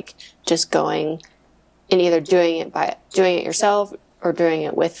do, like just going and either doing it yourself or doing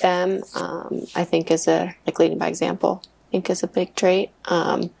it with them. I think is like leading by example, I think is a big trait.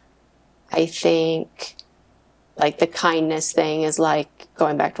 I think like the kindness thing is like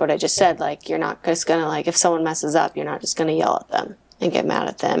going back to what I just said, like you're not just gonna, like if someone messes up, you're not just gonna yell at them and get mad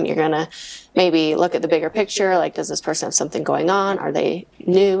at them. You're gonna maybe look at the bigger picture, like does this person have something going on? Are they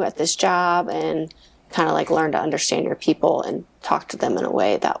new at this job? And kind of like learn to understand your people and talk to them in a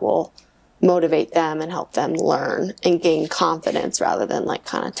way that will motivate them and help them learn and gain confidence rather than like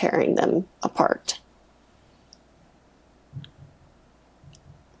kind of tearing them apart.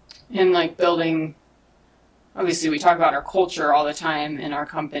 And like building, obviously we talk about our culture all the time in our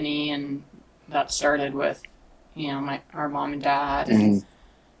company, and that started with, you know, our mom and dad, and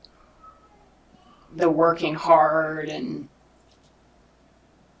the working hard,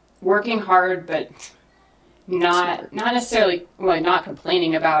 but not necessarily, well, not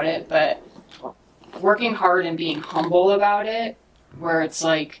complaining about it, but working hard and being humble about it, where it's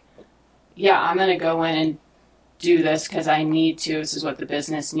like, yeah, I'm going to go in and do this because I need to. This is what the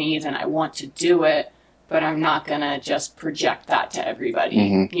business needs, and I want to do it, but I'm not going to just project that to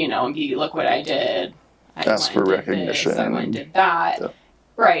everybody, you know, and be, look what I did. Ask for recognition. I went and did that. Yeah.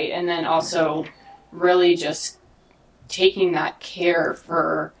 Right. And then also really just taking that care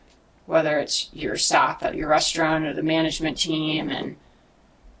for whether it's your staff at your restaurant or the management team, and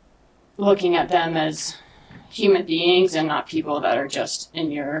looking at them as human beings and not people that are just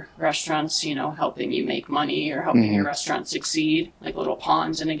in your restaurants, you know, helping you make money or helping your restaurant succeed, like little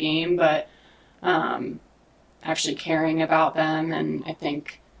pawns in a game, but actually caring about them. And I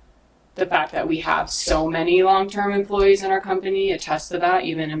think the fact that we have so many long-term employees in our company attests to that,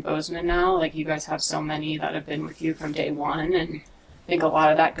 even in Bozeman now. Like, you guys have so many that have been with you from day one, and I think a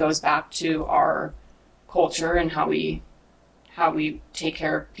lot of that goes back to our culture and how we take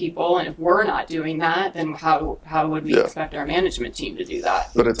care of people. And if we're not doing that, then how would we expect our management team to do that?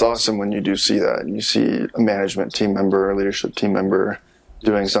 But it's awesome when you do see that, and you see a management team member or leadership team member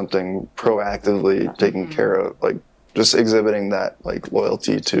doing something proactively, taking care of, like just exhibiting that like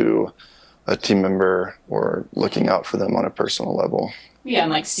loyalty to a team member or looking out for them on a personal level. Yeah,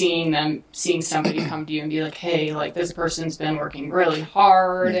 and like seeing somebody come to you and be like, hey, like this person's been working really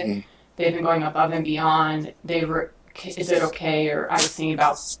hard. Mm-hmm. They've been going above and beyond. Is it okay? Or I was thinking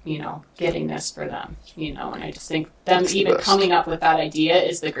about, getting this for them, and I just think them even coming up with that idea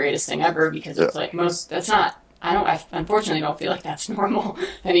is the greatest thing ever, because it's like I unfortunately don't feel like that's normal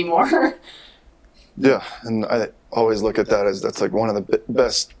anymore. Yeah. And I always look at that as that's like one of the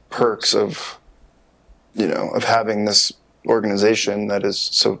best perks of having this organization that is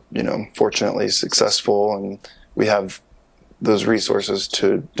so, fortunately successful, and we have those resources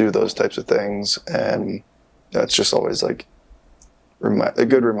to do those types of things. And that's just always like a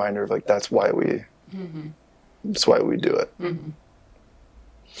good reminder of like, that's why we do it.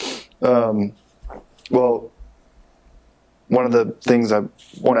 Well, one of the things I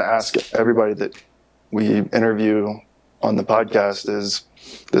want to ask everybody that we interview on the podcast is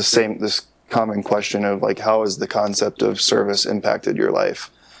this common question of like, how has the concept of service impacted your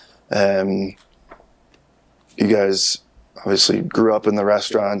life? You guys obviously grew up in the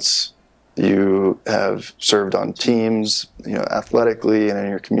restaurants. You have served on teams, athletically and in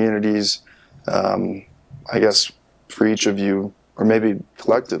your communities. I guess for each of you, or maybe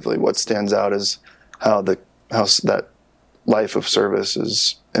collectively, what stands out is how that life of service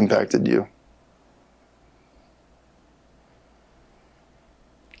has impacted you.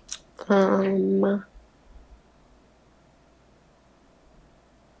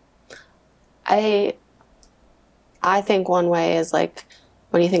 I think one way is like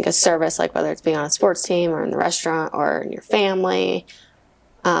when you think of service, like whether it's being on a sports team or in the restaurant or in your family,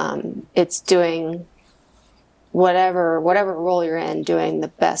 it's doing whatever role you're in, doing the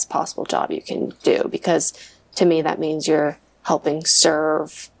best possible job you can do. Because to me, that means you're helping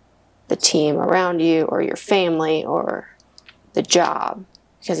serve the team around you or your family or the job.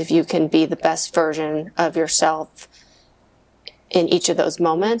 Because if you can be the best version of yourself in each of those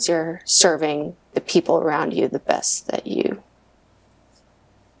moments, you're serving the people around you the best that you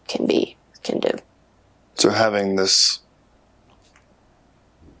can do. So having this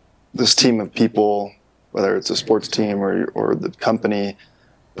team of people, whether it's a sports team or the company,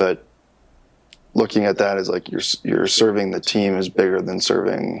 but looking at that as like you're serving the team is bigger than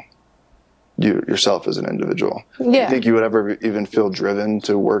serving yourself as an individual. Yeah. Do you think you would ever even feel driven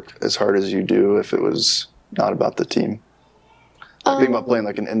to work as hard as you do if it was not about the team? Think about playing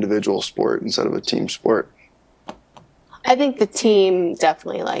like an individual sport instead of a team sport. I think the team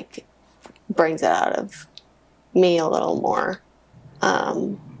definitely like brings it out of me a little more.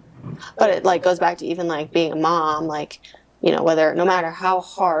 But it like goes back to even like being a mom, like, no matter how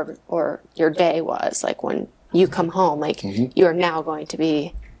hard or your day was, like when you come home, like you are now going to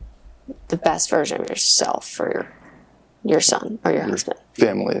be the best version of yourself for your son or your husband.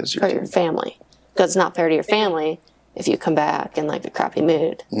 Family is your team. Your family. Because it's not fair to your family if you come back in like a crappy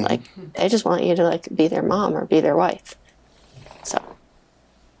mood. Like they just want you to like be their mom or be their wife. So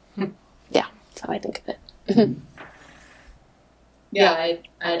yeah, that's how I think of it. Yeah,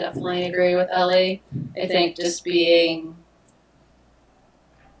 I definitely agree with Ellie. I think just being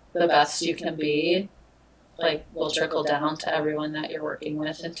the best you can be, like, will trickle down to everyone that you're working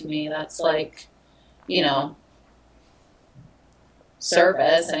with. And to me, that's like,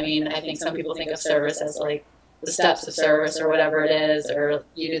 service. I mean, I think some people think of service as like the steps of service or whatever it is, or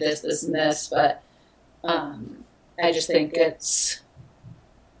you do this, this, and this. But I just think it's,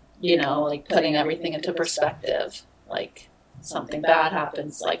 like putting everything into perspective. Like, something bad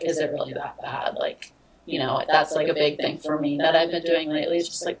happens, like, is it really that bad? Like, that's like a big thing for me that I've been doing lately, is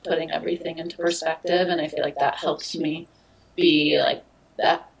just like putting everything into perspective. And I feel like that helps me be like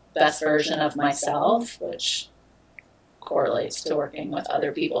that best version of myself, which correlates to working with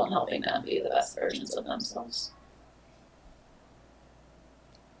other people and helping them be the best versions of themselves.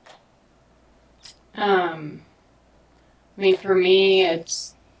 I mean, for me,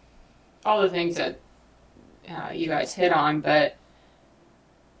 it's all the things that you guys hit on, but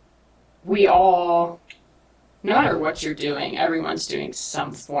we all, no matter what you're doing, everyone's doing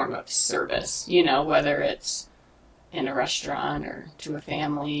some form of service, whether it's in a restaurant or to a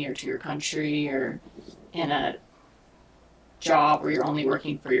family or to your country or in a job where you're only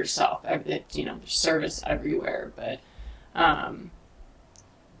working for yourself. There's service everywhere, but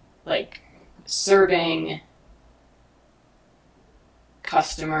like serving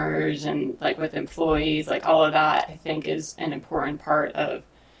customers and like with employees, like all of that, I think is an important part of,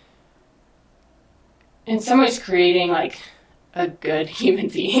 in some ways, creating like a good human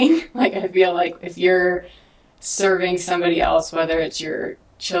being. Like, I feel like if you're serving somebody else, whether it's your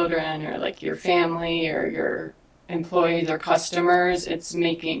children or like your family or your employees or customers, it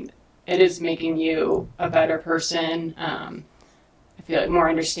is making you a better person. I feel like more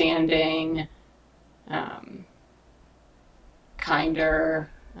understanding, kinder,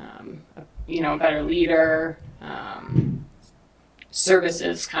 a better leader. Service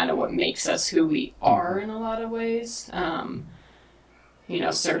is kind of what makes us who we are in a lot of ways.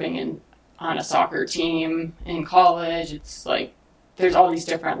 Serving on a soccer team in college, it's like there's all these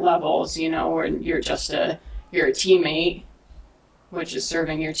different levels, where you're a teammate, which is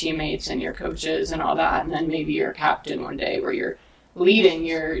serving your teammates and your coaches and all that, and then maybe you're a captain one day where you're leading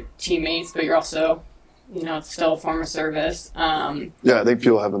your teammates, but you're also, it's still a form of service. I think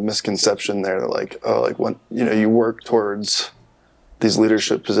people have a misconception there that when you work towards these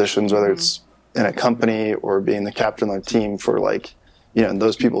leadership positions, whether it's in a company or being the captain of the team for and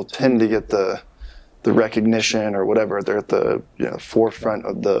those people tend to get the recognition or whatever. They're at the forefront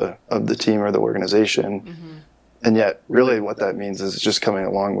of the team or the organization. And yet really what that means is just coming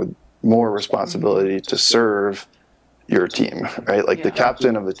along with more responsibility to serve your team, right? The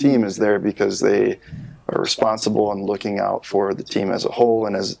captain of the team is there because they are responsible and looking out for the team as a whole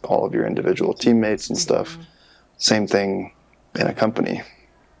and as all of your individual teammates and stuff. Same thing in a company.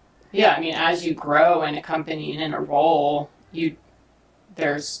 Yeah, as you grow in a company and in a role,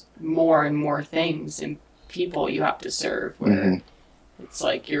 there's more and more things and people you have to serve where it's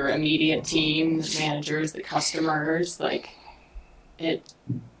your immediate team, the managers, the customers, it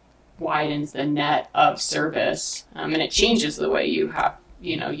widens the net of service. And it changes the way you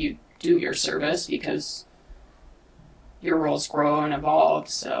do your service because your roles grow and evolve.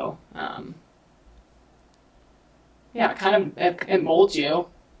 So, it molds you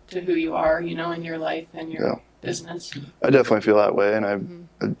to who you are, in your life and your business. I definitely feel that way. And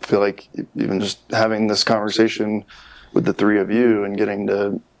I feel like even just having this conversation with the three of you and getting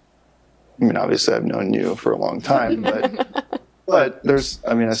to, obviously I've known you for a long time, but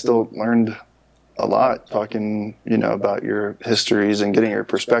I still learned a lot talking, about your histories and getting your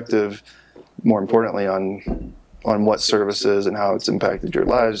perspective, more importantly on what service is and how it's impacted your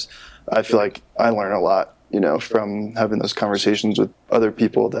lives. I feel like I learn a lot, from having those conversations with other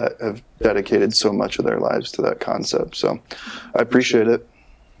people that have dedicated so much of their lives to that concept. So I appreciate it.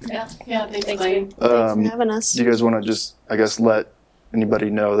 Yeah, thanks, Lane. Thanks for having us. Do you guys want to just, let anybody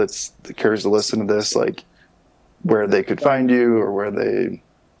know that cares to listen to this, where they could find you or where they,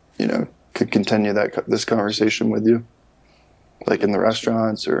 could continue this conversation with you? In the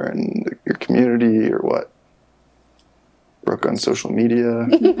restaurants or in your community or what? Brooke on social media.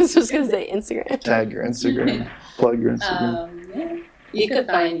 I was just going to say Instagram. Tag your Instagram. Plug your Instagram. You could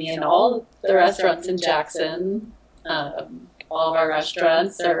find me in all the restaurants in Jackson. All of our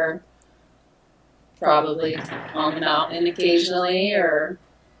restaurants are probably on the mountain occasionally or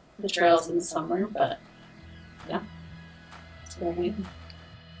the trails in the summer, but it's where we am.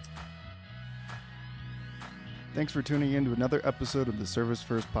 Thanks for tuning in to another episode of the Service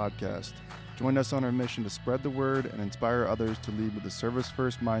First podcast. Join us on our mission to spread the word and inspire others to lead with a service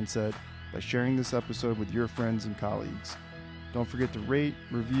first mindset by sharing this episode with your friends and colleagues. Don't forget to rate,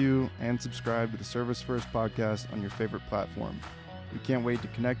 review, and subscribe to the Service First podcast on your favorite platform. We can't wait to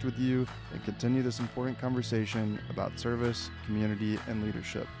connect with you and continue this important conversation about service, community, and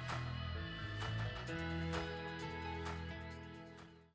leadership.